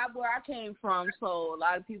stopped where I came from. So a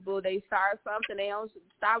lot of people, they start something, they don't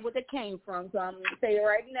start where they came from. So I'm going to say it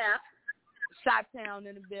right now. Chi-Town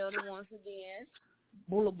in the building once again.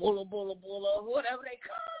 Bulla, bulla, bulla, bulla, whatever they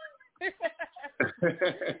call it.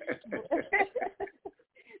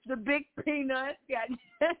 The big peanut.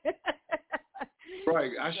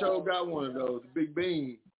 Right. I sure got one of those. The big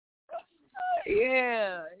bean.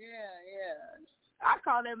 Yeah. I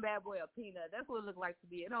call them bad boy a peanut. That's what it look like to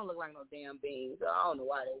be. It don't look like no damn bean. So I don't know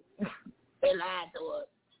why they lied to us.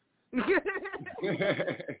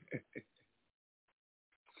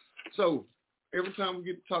 So every time we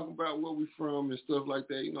get to talk about where we from and stuff like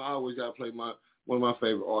that, you know, I always gotta play one of my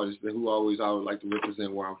favorite artists who always like to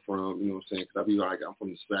represent where I'm from. You know what I'm saying? Because I be like, I'm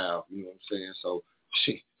from the South. You know what I'm saying? So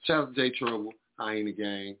shout out to J Trouble, I Ain't a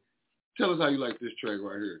Gang. Tell us how you like this track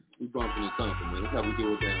right here. We bumping and thumping, man. That's how we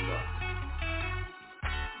do it down there.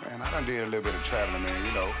 Man, I done did a little bit of traveling, man,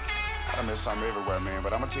 you know. I done missed something everywhere, man,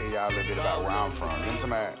 but I'm going to tell y'all a little bit about where I'm from. You know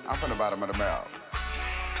what I'm saying? I'm from the bottom of the map.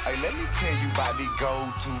 Hey, let me tell you about these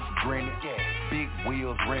gold-tooth grinning, big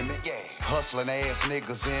wheels rimming, hustling ass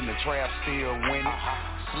niggas in the trap still winning.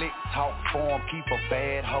 Slick talk form, keep a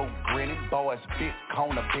bad hoe grinning. Boys big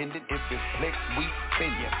corner bending, if it's flex, we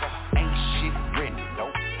spinning. Ain't shit renting, nope.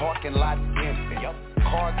 Parking lot empty,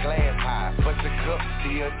 car glass high, but the cup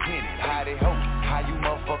still tinted. Howdy ho, how you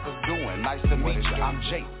motherfuckers doing? Nice to meet you, I'm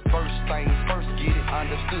Jake. First things first, get it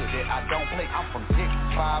understood that I don't play. I'm from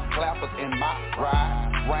Texas, 5 clappers in my ride.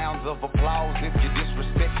 Rounds of applause if you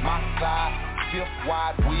disrespect my side. 5th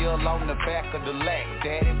wide wheel on the back of the lack,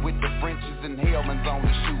 daddy, with the Frenchies and Hellmans on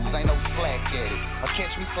the shoes, ain't no slack at it. Or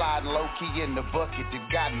catch me sliding low-key in the bucket that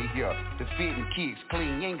got me here. The fitting kicks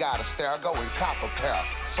clean, you ain't gotta stare, go and cop a pair.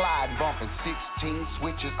 Slide bumping 16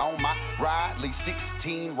 switches on my ride, leave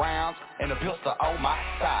 16 rounds and a pistol on my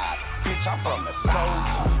side. Bitch, I'm from the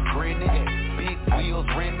south, grinning, big wheels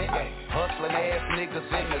rimming, hustling ass niggas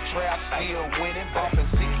in the trap, still winning, bumping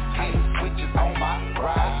 16 switches on my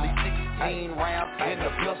ride, leave 16 rounds and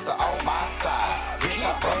a pistol on my side. Bitch,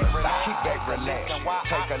 I'm from the south. Kick back, relax,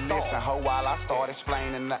 take a listen, ho, while I start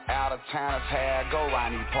explaining the out-of-towners how I go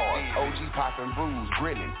around these parts. OG popping brews,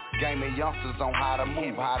 grilling, game of youngsters on how to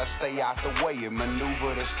move, how to stay out the way and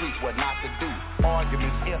maneuver the streets, what not to do.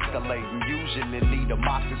 Arguments escalating, usually lead to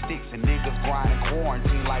mops and sticks, and niggas grinding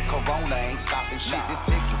quarantine like Corona ain't stopping shit. This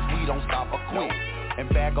Texas, we don't stop or quit. And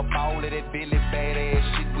bag up all of that Billy badass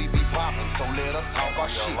shit we be poppin', so let us talk our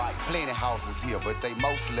shit. Plenty houses here, but they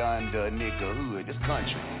mostly under a nigga hood. This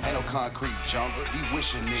country ain't no concrete jungle. These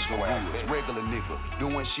wishing nigga woods, regular nigga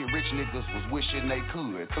doing shit rich niggas was wishing they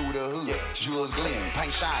could. Through the hood, jewels gleaming,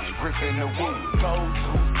 paint shining, gripping the wood. Gold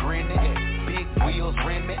tooth grinning, big wheels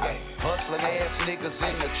rimming, hustling ass niggas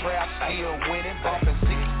in the trap, still winning, bumping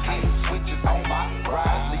 16 switches on my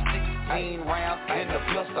ride, leave 16 rounds and the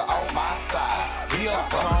pistol on my side. Here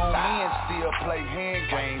grown men still play hand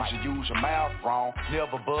games, you use your mouth wrong,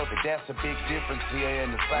 never bug it, that's a big difference here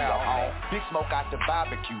in the South, home. Big smoke out the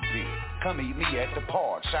barbecue pit, come eat me at the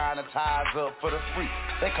park, shine the tires up for the freaks,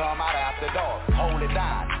 they come out after dark, hold it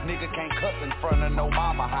down, nigga can't cuss in front of no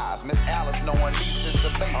mama house, Miss Alice knowing me since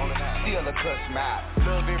a baby, still a cuss me out,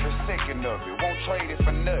 love every second of it, won't trade it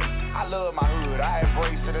for nothing, I love my hood, I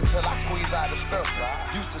embrace it until I squeeze out the stuff,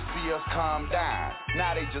 used to see us calm down,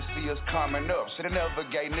 Now they just see us coming up. Shoulda never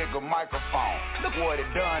gave nigga microphone. Look what it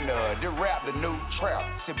done to us. They rap the new trap.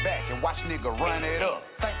 Sit back and watch nigga run it up.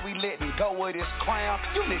 Think we letting go of this crown?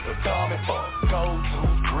 You nigga dumb as fuck. Gold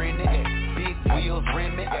tooth grinning, big wheels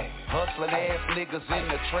rimming. Hustling ass niggas in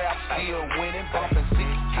the trap, still winning. Bumping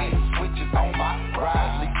 16 switches on my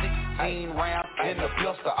ride. 16 rounds in the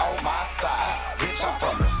pistol on my side. Bitch, I'm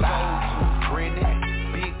from the side. Gold tooth grinning,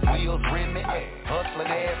 big wheels rimming. Hustling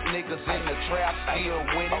ass niggas in the trap, still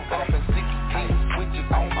winning. Bumping 16 switches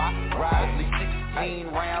on my ride. 16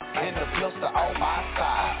 rounds in the pistol on my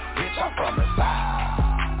side. Bitch, I'm from the side.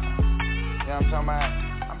 Yeah,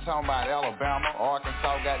 I'm talking about Alabama,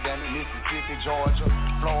 Arkansas, goddamn it, Mississippi, Georgia,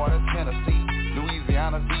 Florida, Tennessee,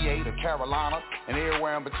 Louisiana, VA, the Carolinas, and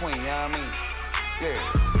everywhere in between, you know what I mean? Yeah.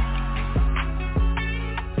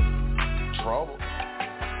 Trouble.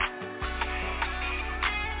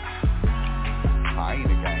 I ain't a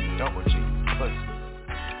gang, double G, pussy.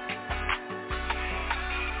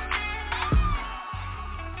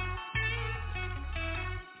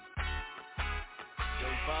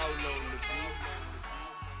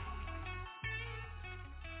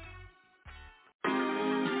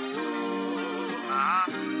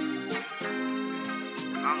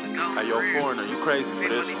 Hey, yo, foreigner, you crazy for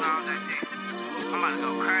this one. I'm about to go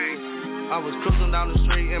crazy. I was cruising down the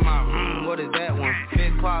street in my, what is that one?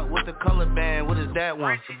 Big clock with the color band, what is that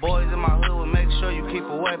one? The boys in my hood will make sure you keep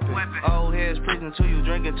a weapon. Old heads preaching to you,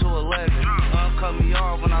 drinking to 11. Cut me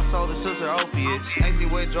off when I sold the sister opiates. Ain't see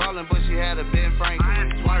withdrawing, but she had a Ben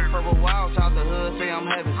Franklin. White purple wild, out the hood, say I'm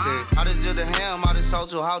heaven sick. I just did the ham, I just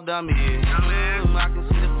told you how dumb he is. I can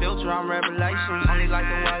see the filter, I'm revelation. Only like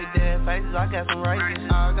the white dead faces, I got some races.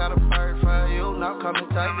 I got a bird for you, now come and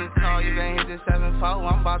take it. No, you can't hit this 7-4,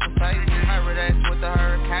 I'm about to face it. Hurry that with the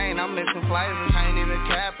hurricane, I'm mixing flavors. Ain't even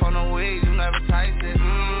cap on the weed, you never taste it.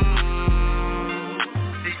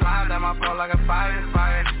 She slides at my floor like a fire.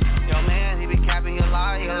 Yo man, he be capping your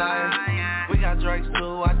lie, We got Drakes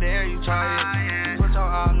too, I dare you try it. Put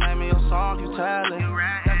your name in your song, you tell it.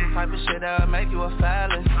 That's the type of shit that'll make you a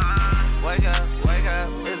felon. Wake up,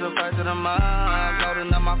 it's the first of the month.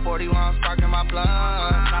 Loading up my 41, sparking my blunt.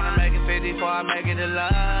 Tryna make it 50 before I make it to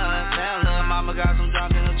lunch. Damn, little mama got some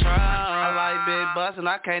junk in the trunk. I like big butts and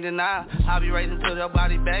I can't deny. I be racing to your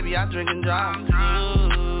body, baby, I drink and drive.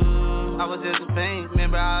 I was just a fiend.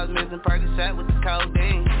 Remember I was missing Percocet with the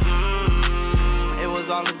codeine. It was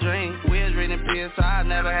all a dream. We was reading PSI,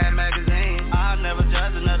 never had magazines. I'll never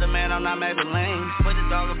judge another man, I'm not Maybelline. Put the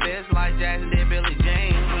dog a bitch like Jackson did Billie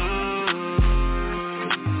Jean.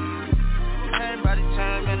 Everybody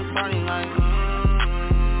turn in the party like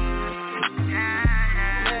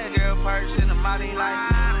that girl purse in the body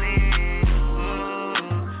like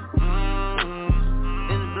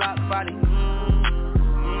in the block body.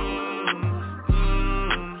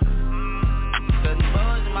 Cause the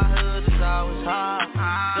boys in my hood is always hard.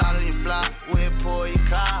 Slide on your block, we'll pour your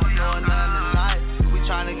car. Knowing nothing in life, we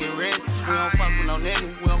tryna get rich. We don't fuck with no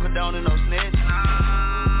niggas, we don't condone no snitch.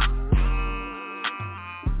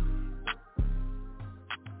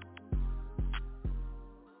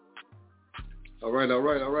 All right.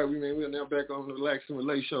 We are now back on the Relax and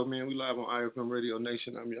Relate show, man. We live on iFM Radio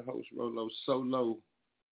Nation. I'm your host, Rolo Solo.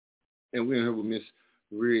 And we're here with Miss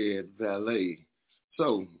Red Valet.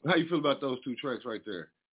 So, how you feel about those two tracks right there?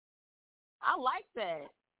 I like that.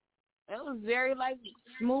 It was very,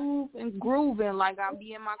 smooth and grooving, like I'll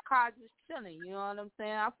be in my car just chilling. You know what I'm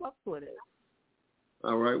saying? I fucked with it.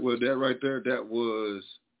 All right. Well, that right there, that was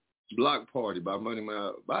Block Party by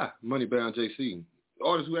Moneybound JC. The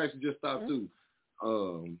artist who actually just stopped through.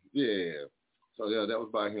 Yeah. So, yeah, that was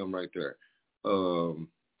by him right there. So,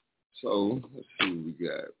 let's see what we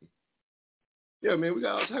got. Yeah, man, we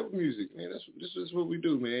got all type of music, man. This is what we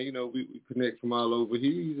do, man. You know, we connect from all over.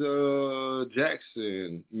 He's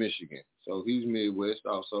Jackson, Michigan. So he's Midwest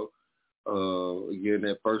also. Again,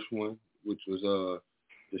 that first one, which was the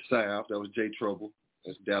South, that was J Trouble.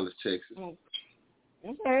 That's Dallas, Texas.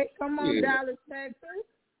 Okay, come on, yeah. Dallas, Texas.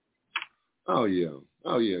 Oh yeah.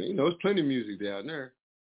 You know, there's plenty of music down there.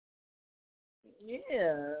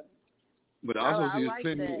 Yeah. But also there's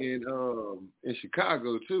plenty in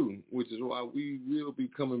Chicago too, which is why we will be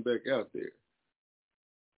coming back out there.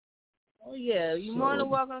 Oh yeah, you're more than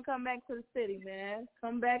welcome to come back to the city, man.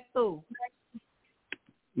 Come back through.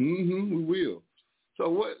 We will.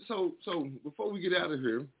 So before we get out of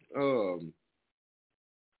here,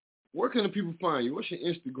 where can the people find you? What's your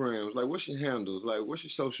Instagrams? Like, what's your handles? Like, what's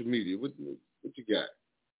your social media? What you got?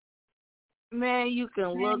 Man, you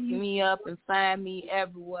can look me up and find me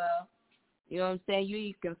everywhere. You know what I'm saying?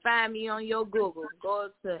 You can find me on your Google. Go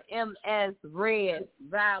to MS Red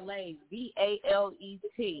Valet, VALET.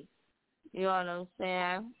 You know what I'm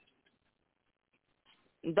saying?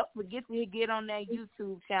 And don't forget to get on that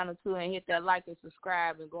YouTube channel too and hit that like and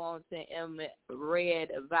subscribe and go on to MS Red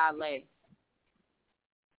Valet.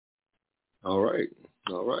 All right.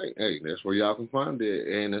 Hey, that's where y'all can find it,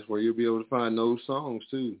 and that's where you'll be able to find those songs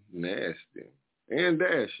too, Nasty and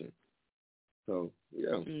Dashing. So yeah.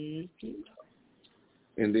 Mm-hmm.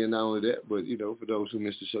 And then not only that, but for those who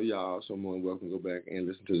missed the show, y'all also more than welcome to go back and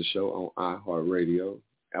listen to the show on iHeartRadio,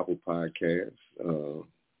 Apple Podcasts,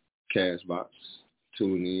 Castbox,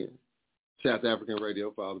 TuneIn, South African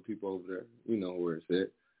Radio for all the people over there. You know where it's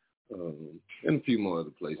at. And a few more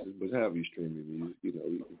other places, but however you stream your music, you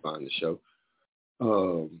can find the show.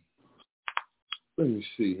 Let me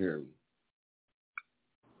see here.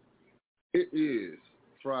 It is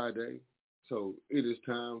Friday, so it is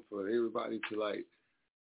time for everybody to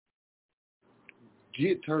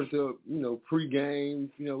get turned up, pre-game,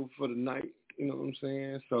 for the night. You know what I'm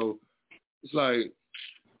saying? So it's like,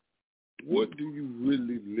 what do you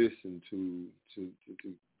really listen to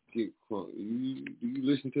get crunk? Do you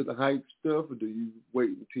listen to the hype stuff, or do you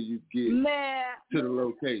wait until you get to the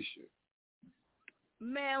location?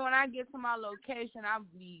 Man, when I get to my location, I'll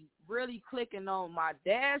be really clicking on my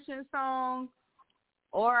dashing songs,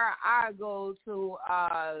 or I go to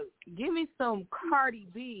give me some Cardi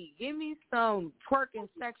B, give me some twerking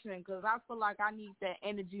section, because I feel like I need that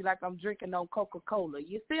energy like I'm drinking on Coca-Cola.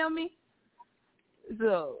 You feel me?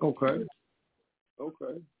 So Okay.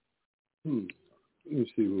 Let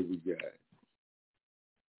me see what we got.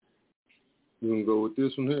 We're going to go with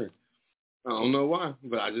this one here. I don't know why,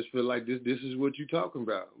 but I just feel like this is what you're talking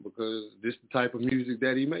about, because this is the type of music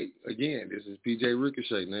that he make. Again, this is PJ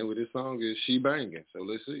Ricochet. Name of this song is She Bangin'. So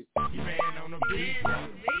let's see.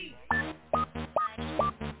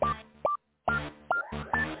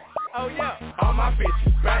 Oh yeah, all my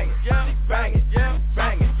bitches bangin', yeah, she bangin', yeah,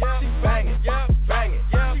 bangin', yeah, she bangin', yeah, bangin',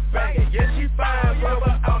 yeah, she bangin', yeah, she fine,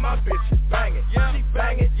 brother. All my bitches bangin', yeah, she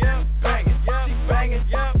bangin', yeah, bangin', yeah, she bangin',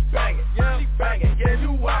 yeah, bangin', yeah, she bangin', yeah,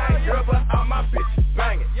 you wine, girl, but all my bitches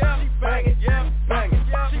bangin', yeah, she bangin', yeah, bangin',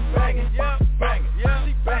 yeah, she bangin', yeah, bangin', yeah,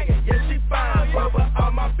 she bangin', yeah, she fine, brother.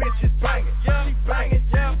 All my bitches bangin', yeah, she bangin',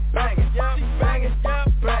 yeah, bangin', yeah, she bangin', yeah,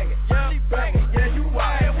 bangin', yeah, she bangin', yeah, you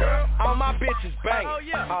wine, girl. All my bitches bangin',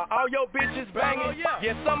 all your bitches bangin',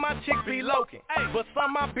 yeah, some of my chicks be lokin', but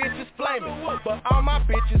some of my bitches flamin', but all my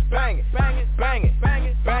bitches bangin', bangin', bangin',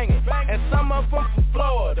 bangin', bangin', and some of them from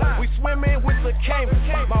Florida. We swimmin' with the Cayman,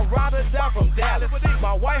 my rider down from Dallas,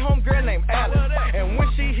 my white homegirl named Alice, and when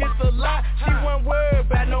she hit the lot, she wasn't worried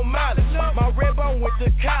about no mileage. My red bone went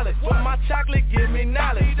to college, but my chocolate give me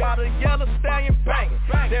knowledge. While the yellow stallion bangin',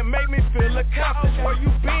 that make me feel accomplished. Where you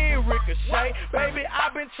been, Ricochet? Baby,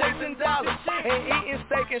 I've been chasing dollars and eating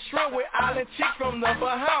steak and shrimp with island chicks from the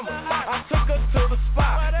Bahamas. I took her to the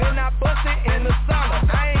spot, then I busted in the sauna.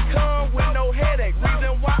 I ain't come with no headache,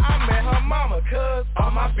 reason why I met her mama, cause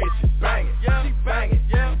all my bitches bangin', yeah, she bangin',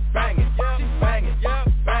 yeah, bangin', yeah, she bangin', yeah,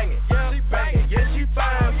 bangin', yeah, she bangin', yeah, she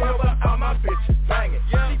fine, brother. All my bitches bangin',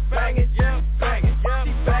 yeah, she bangin', yeah, bangin', yeah,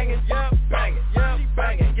 she bangin', yeah, bangin', yeah, she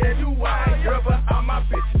bangin', yeah, you wine, girl, but all my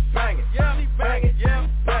bitches bangin', yeah, she bangin', yeah,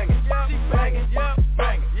 bangin', yeah, she bangin', yeah,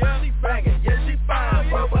 bangin', yeah, she bangin', yeah, she fine,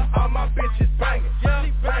 brother. All my bitches bangin', yeah,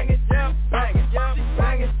 she bangin', yeah, bangin', yeah, she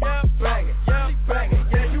bangin', yeah, bangin', yeah, she bangin',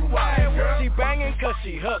 yeah, you wine, girl. She bangin' cause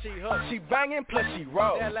she hustle, she bangin' plus she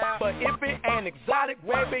roll, but if it ain't exotic,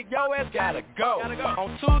 baby, yo ass gotta go.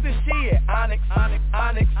 On Tuesday she at Onyx,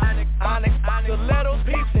 the little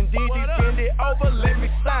peeps and DD bend it over, let me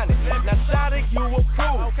sign it. Now shout it, you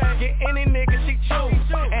approve, get any nigga she choose,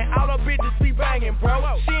 and all the bitches be bangin',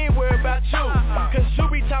 bro. She ain't worried about you, cause you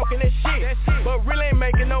be talking that shit, but really ain't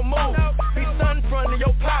making no move. Be stuntin' in front of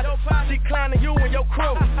your partner, she clowning you and your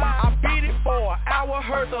crew. I beat it for an hour,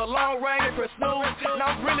 heard the long range, press snooze. Now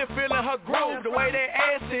I'm really feeling her groove, the way that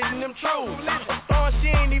ass is in them trues. A star, she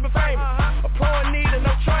ain't even famous, a pro in need of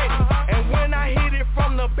no training. And when I hit it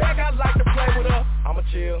from the back, I like to play with her. I'ma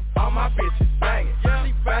chill, all my bitches bangin', yeah,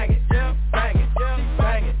 she bangin', yeah, bangin', yeah, she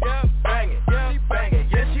bangin', yeah, bangin', yeah, she bangin',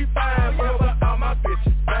 yeah, she fine, brother. All my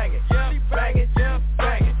bitches bangin', yeah, she bangin', yeah,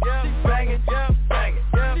 bangin', yeah, she bangin', yeah, bangin',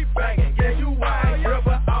 yeah, she bangin', yeah, you wine,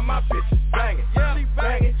 brother. All my bitches bangin', yeah, she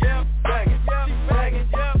bangin', yeah, bangin', yeah, she bangin',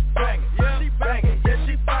 yeah, bangin', yeah, she bangin', yeah,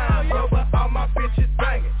 she fine, brother. All my bitches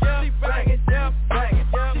bangin', yeah, she bangin', yeah, bangin',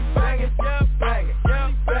 yeah, she bangin', yeah, bangin', yeah,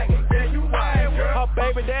 she bangin', yeah, you wine, girl. Her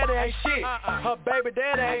baby daddy ain't shit, her baby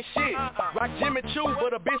daddy ain't shit. shit. Rock Jimmy Choo,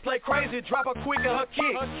 but a bitch play crazy, drop her quick in her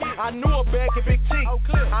kick. I knew her back in Big T,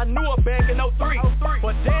 I knew her back in 03,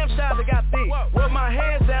 but damn Shawty got thick. Rub my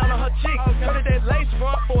hands down on her cheek, turn that lace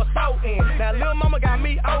front for a throat in. Now lil' mama got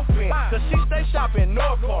me open, cause she stay shopping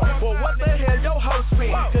North Park. But what the hell your hoe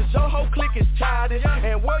spin? Cause your whole clique is childish,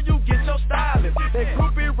 and where you get your stylist? That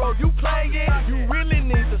groupie role you playing, you really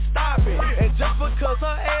need to stop it. And just because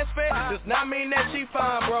her ass fat does not mean that she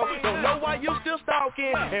fine, bro. Don't know why you still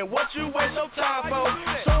stalking, and what you waste your time for.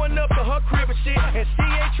 Showing up to her crib and shit, and she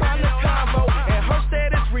ain't trying to combo. And her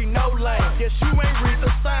status read no lane, guess you ain't read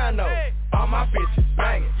the sign though. All my bitches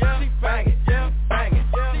banging, she banging, banging,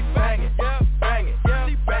 she banging, banging,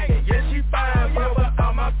 she banging, yeah she fine, bro, but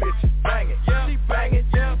all my bitches banging, she banging,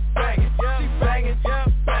 banging, she banging,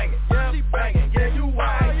 banging, she banging, yeah you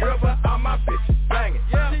wine, bro, but all my bitches banging,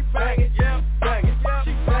 she banging, banging,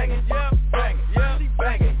 she banging, banging, she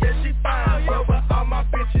banging, yeah she fine, bro, but all my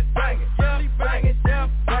bitches banging, she banging,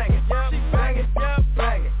 banging, she banging,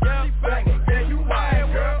 banging, she banging, yeah you wine,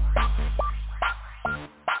 girl.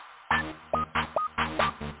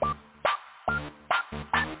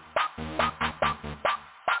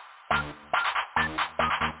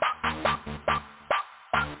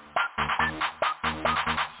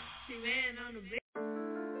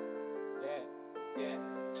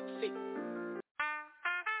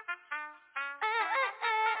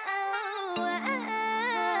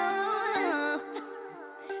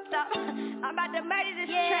 I'm about to murder this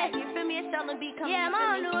track. You feel me? It's selling beat coming. Yeah, I'm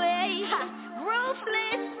on the way.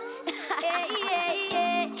 Ruthless. Yeah.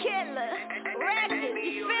 Killer. Records.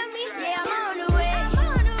 You feel me? Yeah, I'm on the way.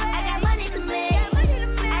 I got money to make. I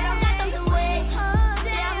don't got them to wait.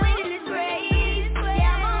 Yeah, I'm winning this race.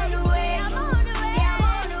 Yeah, I'm on the way. Yeah, I'm on the way. Yeah,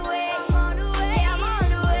 I'm on the way. Yeah, I'm on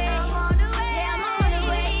the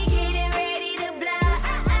way. Getting ready to blow.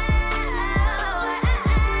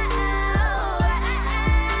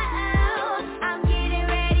 I'm getting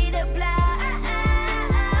ready to blow.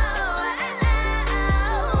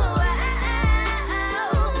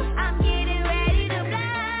 I'm getting ready to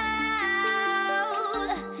blow.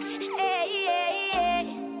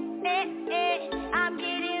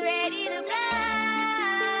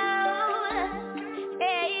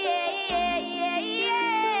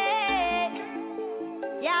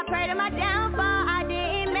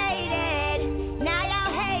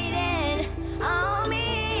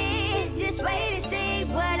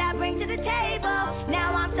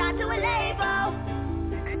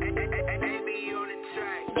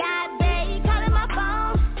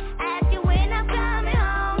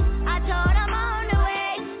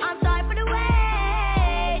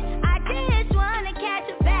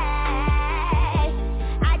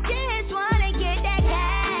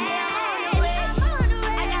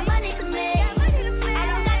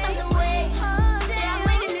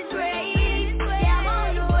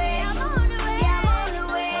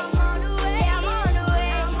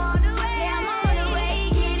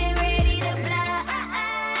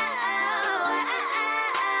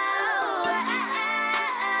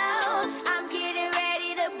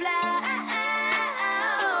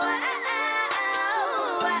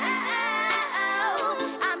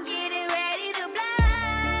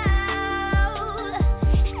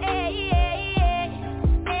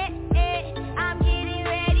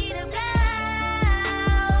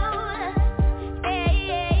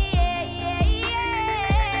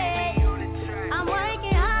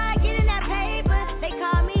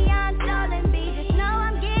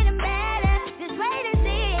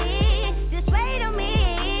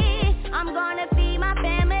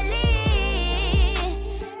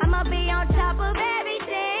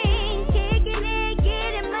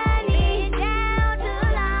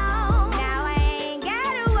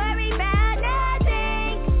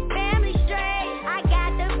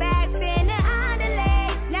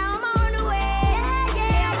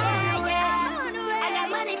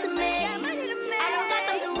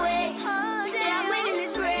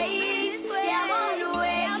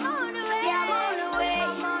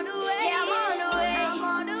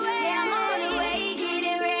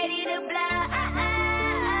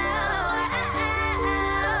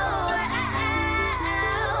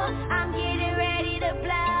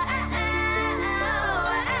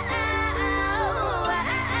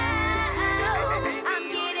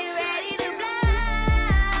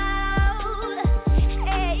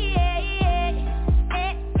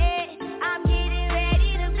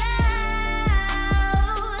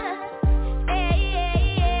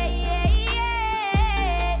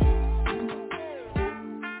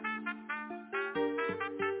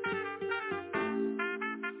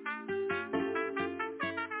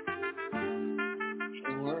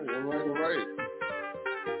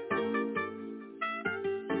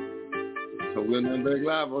 So we're back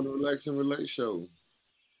live on the Relax and Relate show.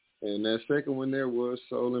 And that second one there was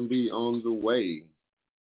Soul and B on the Way.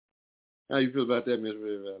 How you feel about that, Miss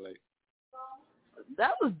Red Valley?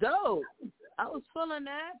 That was dope. I was feeling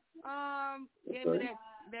that. Gave me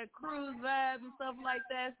that cruise vibe and stuff like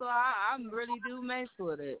that. So I really do mess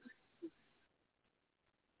with it.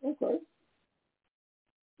 Okay.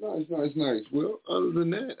 Nice. Well, other than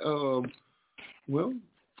that,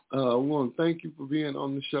 I want to thank you for being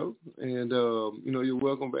on the show, and you're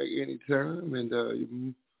welcome back anytime. And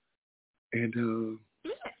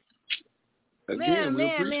again, we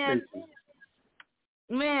appreciate you.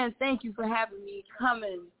 Man, thank you for having me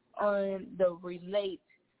coming on the Relate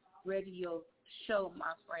radio show,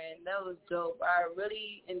 my friend. That was dope. I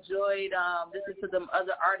really enjoyed listening to them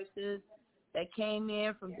other artists that came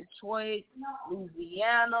in from Detroit,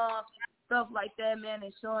 Louisiana, stuff like that, man,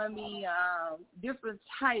 and showing me different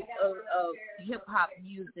types of hip-hop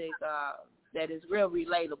music that is real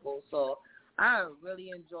relatable. So I really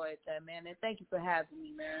enjoyed that, man, and thank you for having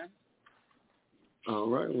me, man. All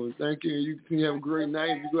right, well, thank you. You can have a great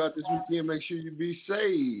night. If you go out this weekend, make sure you be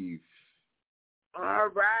safe. All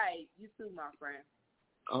right. You too, my friend.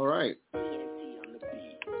 All right.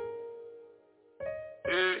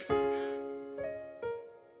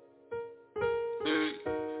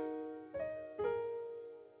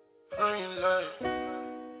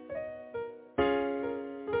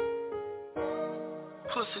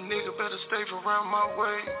 Pussy nigga better stay around my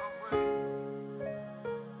way.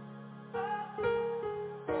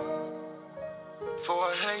 Before I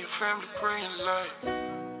have your family praying like,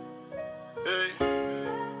 hey.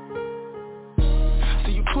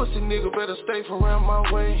 See you pussy nigga better stay around my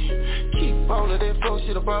way. Keep all of that fuck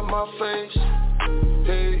shit about my face,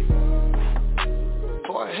 hey.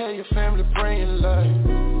 Before I have your family praying like,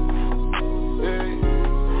 hey.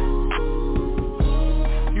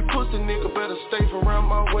 You pussy nigga better stay around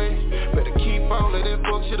my way. Better keep all of that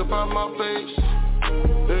fuck shit about my face,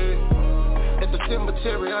 hey. At the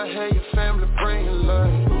cemetery, I had your family praying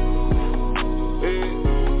like, hey.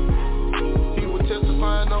 He was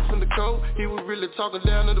testifying off in the cold. He was really talking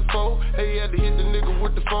down to the foe. Hey, he had to hit the nigga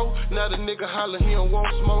with the foe. Now the nigga holler, he don't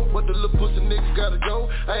want smoke, but the little pussy nigga gotta go.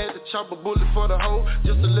 I had to chop a bullet for the hoe,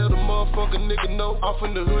 just to let a motherfucking nigga know. Off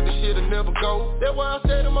in the hood, this shit'll never go. That's why I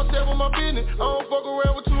said to myself with my business, I don't fuck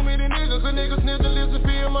around with too many niggas. Cause niggas snitch and listen,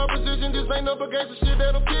 be in my position. This ain't no gangsta shit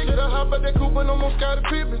that I'm kicking. I hop out that coupe and almost got a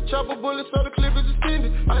pippin'. Chop a bullet so the clip is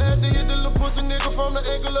extended. I had to hit the little pussy nigga from the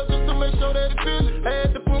angle up just to make sure that he feel it. I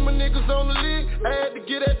had to put my niggas on the lid. I had to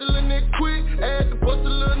get at the little nigga quick. I had to bust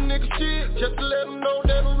the little nigga shit just to let him know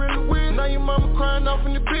that I'm really with. Now your mama crying off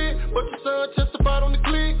in the bed, but your son testified on the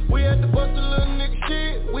clip. We had to bust the little nigga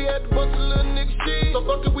shit. We had to bust the little nigga shit. So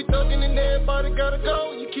fuck it, we thuggin' and everybody gotta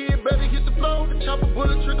go. Your kid better hit the floor. The chopper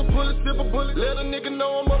bullet, trigger bullet, zipper bullet. Let a nigga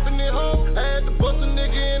know I'm up in their home. I had to bust a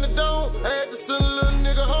nigga in the dome. I had to send a little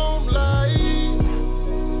nigga home like,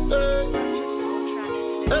 hey,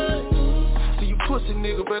 hey. See you pussy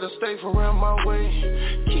nigga better stay around my way.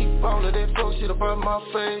 Keep all of that fuck shit about my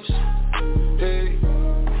face, hey.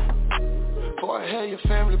 Before I had your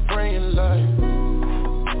family praying like,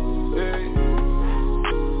 hey.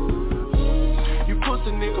 You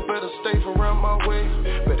pussy nigga better stay around my way.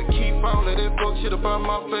 Better keep all of that fuck shit about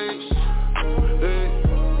my face, hey.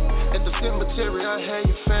 At the cemetery I had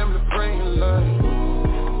your family praying like,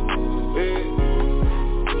 hey.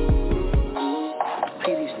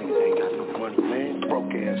 See, these niggas ain't got no money, man.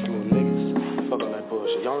 Broke ass little niggas. Fuck all that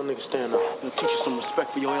bullshit. Y'all niggas stand up. I'll teach you some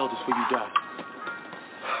respect for your elders before you die.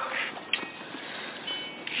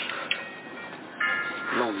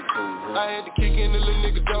 I had to kick in the little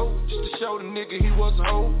nigga door, just to show the nigga he was a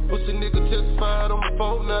hoe. Pussy nigga testified on my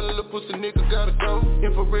phone, now the little pussy nigga gotta go.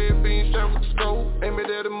 Infrared beam shot with the scope, aim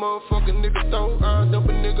it at a motherfucking nigga throat. I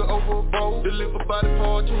dump a nigga over a bowl, deliver body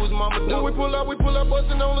part to his mama door. When we pull out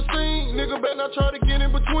bustin' on the scene. Nigga better not try to get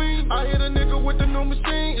in between. I hit a nigga with the new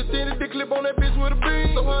machine, extended the clip on that bitch with a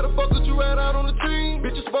beam. So how the fuck did you ride out on the team?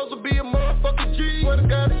 Bitch, you supposed to be a motherfucking G. Swear to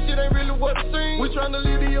God, this shit ain't really what it seems. We tryna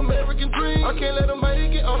live the American dream. I can't let them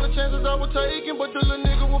make it, all the chances I was taking, but the little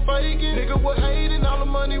nigga was faking. Nigga was hating, all the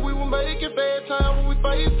money we were making. Bad time when we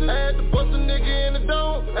facing. I had to bust a nigga in the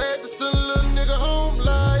dome. I had to send a little nigga home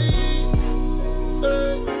like,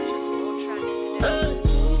 hey,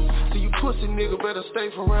 hey. See you pussy nigga better stay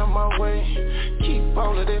around my way. Keep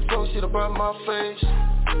all of that fuck shit about my face,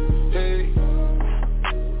 hey.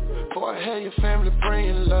 Before I had your family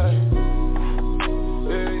praying like,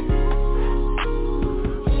 hey.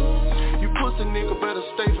 Pussy nigga better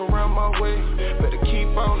stay around my way. Better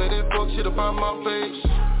keep all of that fuck shit about my face,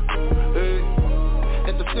 hey.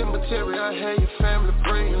 At the cemetery, I had your family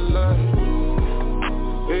praying like,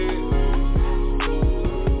 yeah.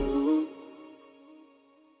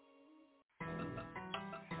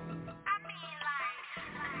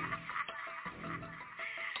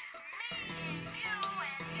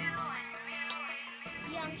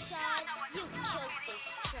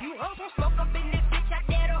 You also smoke up in this bitch, I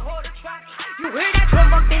dare to hold a truck. You hear that drum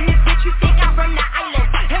up in this bitch, you think I'm from the island.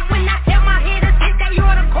 And when I tell my haters hit that, you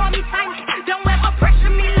ought to call me silent. Don't ever pressure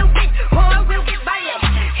me, little bitch, or I will get violent.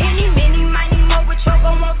 Any, many, mighty, more with you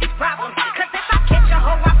gon' want these problems. Cause if I catch a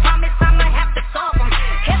hoe, I promise I might have to solve them.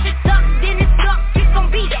 If it's stuck, then it's stuck, it's gon'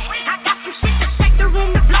 be that. I got some shit to shake the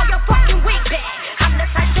room to blow your fucking wig back. I'm the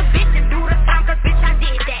type of bitch to do the time, cause bitch I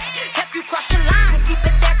did that. Help you cross the line, keep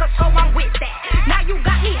it there, cause hoe I'm with that. Now you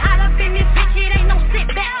got me hot up in this bitch, it ain't no sit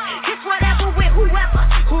back. It's whatever with whoever,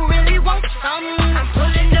 who really wants some. I'm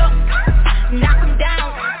pulling up, knock 'em down.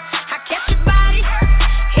 I catch your body,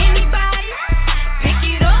 anybody, pick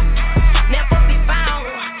it up, never be found.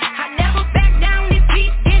 I never back down, this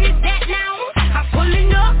beat, then it's that now. I'm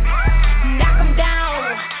pulling up, knock 'em down.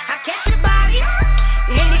 I catch your body,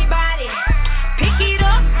 anybody, pick it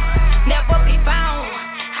up, never be found.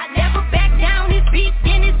 I never back down, this beat,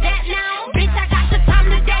 then it's that now. Bitch, I got the time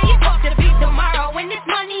today, fuck the beat tomorrow. When this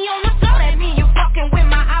money on the floor, that mean you fucking with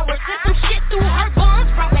my hours. Send some shit through her bones,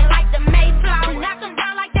 growing like the Mayflower. Knock 'em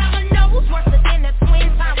down like dominoes, worse than the Twin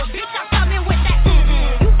Towers. Bitch, I'm coming with that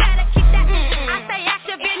you better keep that I stay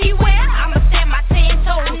active anywhere, I'ma stand my 10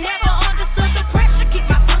 toes. I never understood the pressure, keep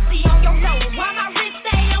my pussy on your nose. While my wrist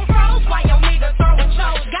stay on froze, while your nigga throwing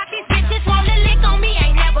shows. Got these bitches wanna lick on me,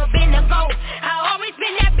 ain't never been a goat. I always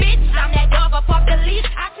been that bitch, I'm that dog up off the leash.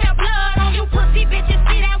 I tell blood on you pussy bitches,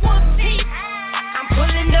 see that wolf teeth. I'm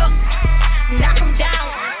pulling up, knock 'em down.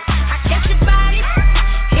 I catch your body,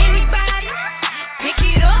 anybody, pick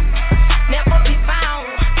it up, never be found.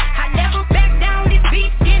 I never back down, this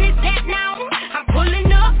beat, then it's that now. I'm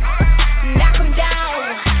pulling up, knock 'em down.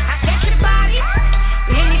 I catch your body,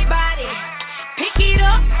 anybody, pick it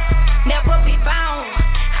up, never be found.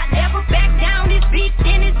 I never back down, this beat,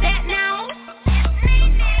 then it's that now.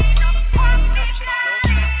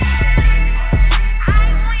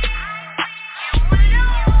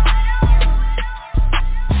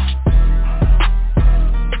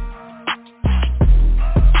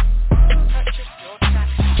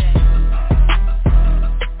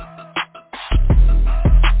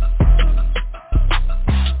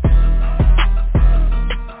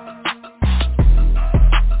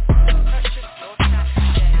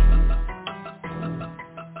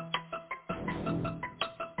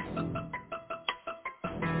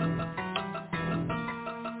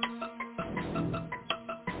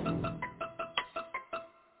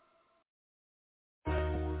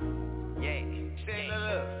 Yeah, say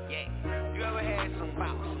look, yeah. You ever had some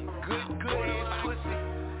good ass pussy?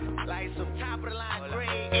 Like some top of the line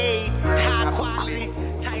grade A, high quality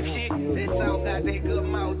type shit. That South got that good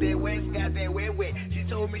mouth, that West got that wet. She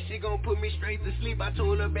told me she gon' put me straight to sleep. I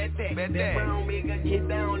told her bet that. That brown make her get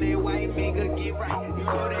down, that white make her get right. You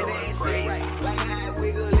know that ass shit right, like high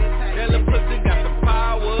wiggle and tight. That little pussy got some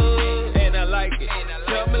power, and I like it.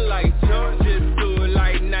 Tell me like George, just do it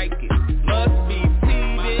like Nike. Must be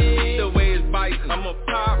TV, the way it's biting. I'ma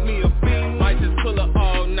pop me a bean, might just pull her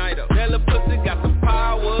all-nighter. That little pussy got some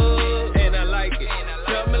power, and I like it.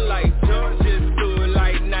 Tell me like George, just do it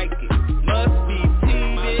like Nike. Must be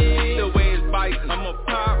TV, the way it's biting. I'ma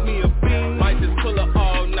pop me a bean, might just pull her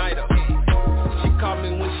all-nighter. She call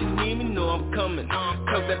me when she need me, know I'm coming.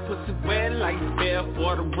 Cause that pussy wet like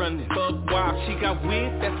barewater running. Fuck wild, she got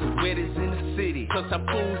wet, that's the wettest in the city. Cause I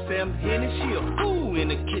fool Sam Henny, she a fool in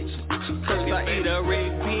the kitchen. Cause I eat a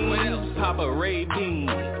red bean, pop a red bean.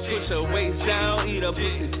 Push her waist down, eat her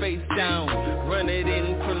pussy face down. Run it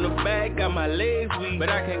in from the back, got my legs weak. But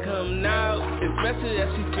I can come now, especially as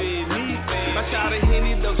she fed me. My shot of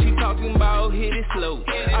Henny though, she talking about hit it slow.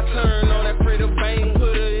 I turn on that Freda bang,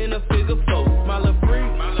 put her in a figure four. My little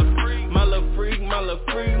freak, my little freak, my little freak, my little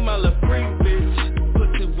freak, my little freak, bitch.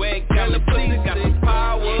 Pussy wet, got the pussy, got the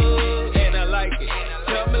power, and I like it.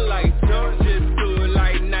 Tell me like George, just do it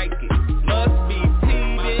like Nike. Must be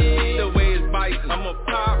TV, the way it's biting. I'ma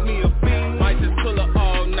pop me a bean, might just pull her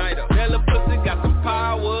all-nighter. That little pussy got some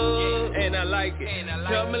power, and I like it.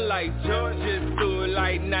 Tell me like George, just do it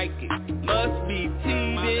like Nike. Must be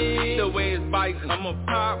TV, the way it's biting. I'ma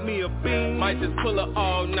pop me a bean, might just pull her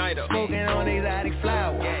all-nighter. Smoking on exotic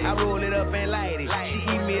flower, I roll it up and light it.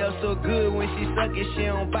 She eat me a feel so good when she suck it, she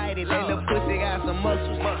don't bite it. That little pussy got some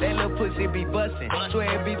muscles, that little pussy be bustin'.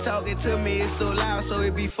 Swear it be talking to me, it's so loud, so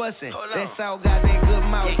it be fussin'. That South got that good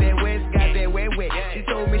mouth, that West got that wet. She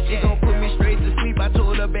told me she gon' put me straight to sleep, I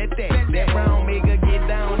told her bet that. That brown make her get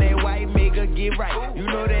down, that white make her get right. You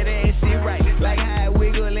know that ass shit right, like how it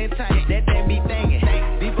wiggle and tight. That thing be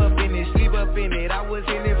thangin', deep up in it, sleep up in it. I was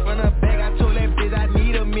in it from the back, I told that bitch I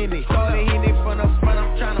need a minute. Started hitting it from the front,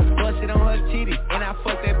 I'm tryna bust it on her titties. And I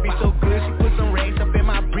fucked that bitch so good, she put some racks up in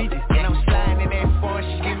my breeches. And I'm sliding in that phone,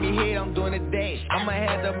 she give me head, I'm doing a dash. I'ma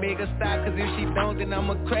have to make her stop, cause if she don't, then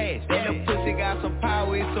I'ma crash. That little pussy got some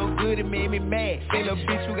power, it's so good it made me mad. Say little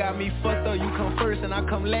bitch, you got me fucked up, you come first and I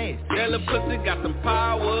come last. That little pussy got some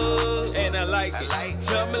power, and I like it.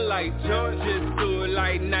 Jumping like George, just do it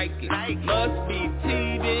like Nike. Must be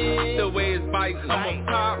TD, the way it's biting. I'ma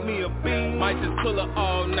pop me a bean, might just pull her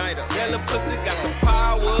all-nighter. That little pussy got some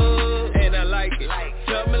power, and I like it.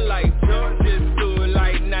 Jumping like George, just do it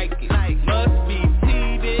like Nike. Must be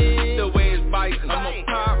TD, the way it's biting. I'ma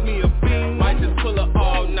pop me a bean, might just pull her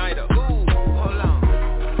all-nighter.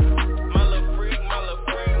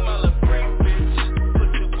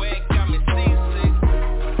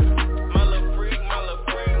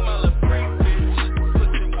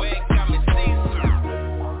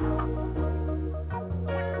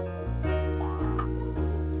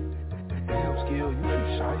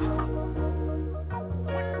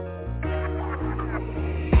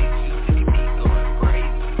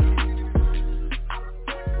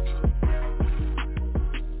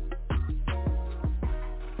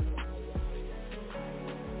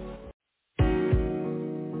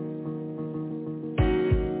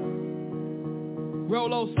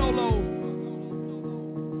 Rolo Solo.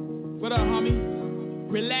 What up, homie?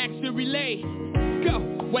 Relax and relay. Go.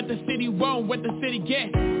 What the city want, what the city get.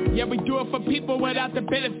 Yeah, we do it for people without the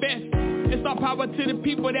benefits. It's all power to the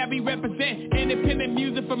people that we represent. Independent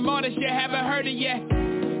music from artists you haven't heard it yet.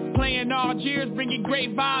 Playing all years, bringing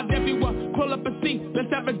great vibes everywhere. Pull up a seat,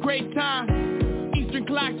 let's have a great time. Eastern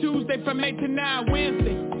Clock Tuesday from 8 to 9.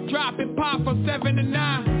 Wednesday, drop it pop from 7 to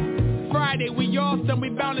 9. Friday, we awesome, we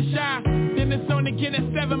bound to shine. Then it's on again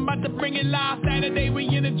at 7, about to bring it live. Saturday, we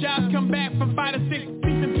energize, come back from 5 to 6.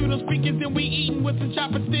 Listen to those speakers and we eating with some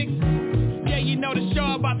chopper sticks. Yeah, you know the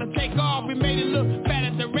show about to take off. We made it look fat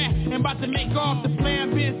as a rat and about to make off. The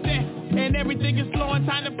plan been set and everything is flowing.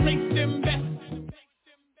 Time to place them bets.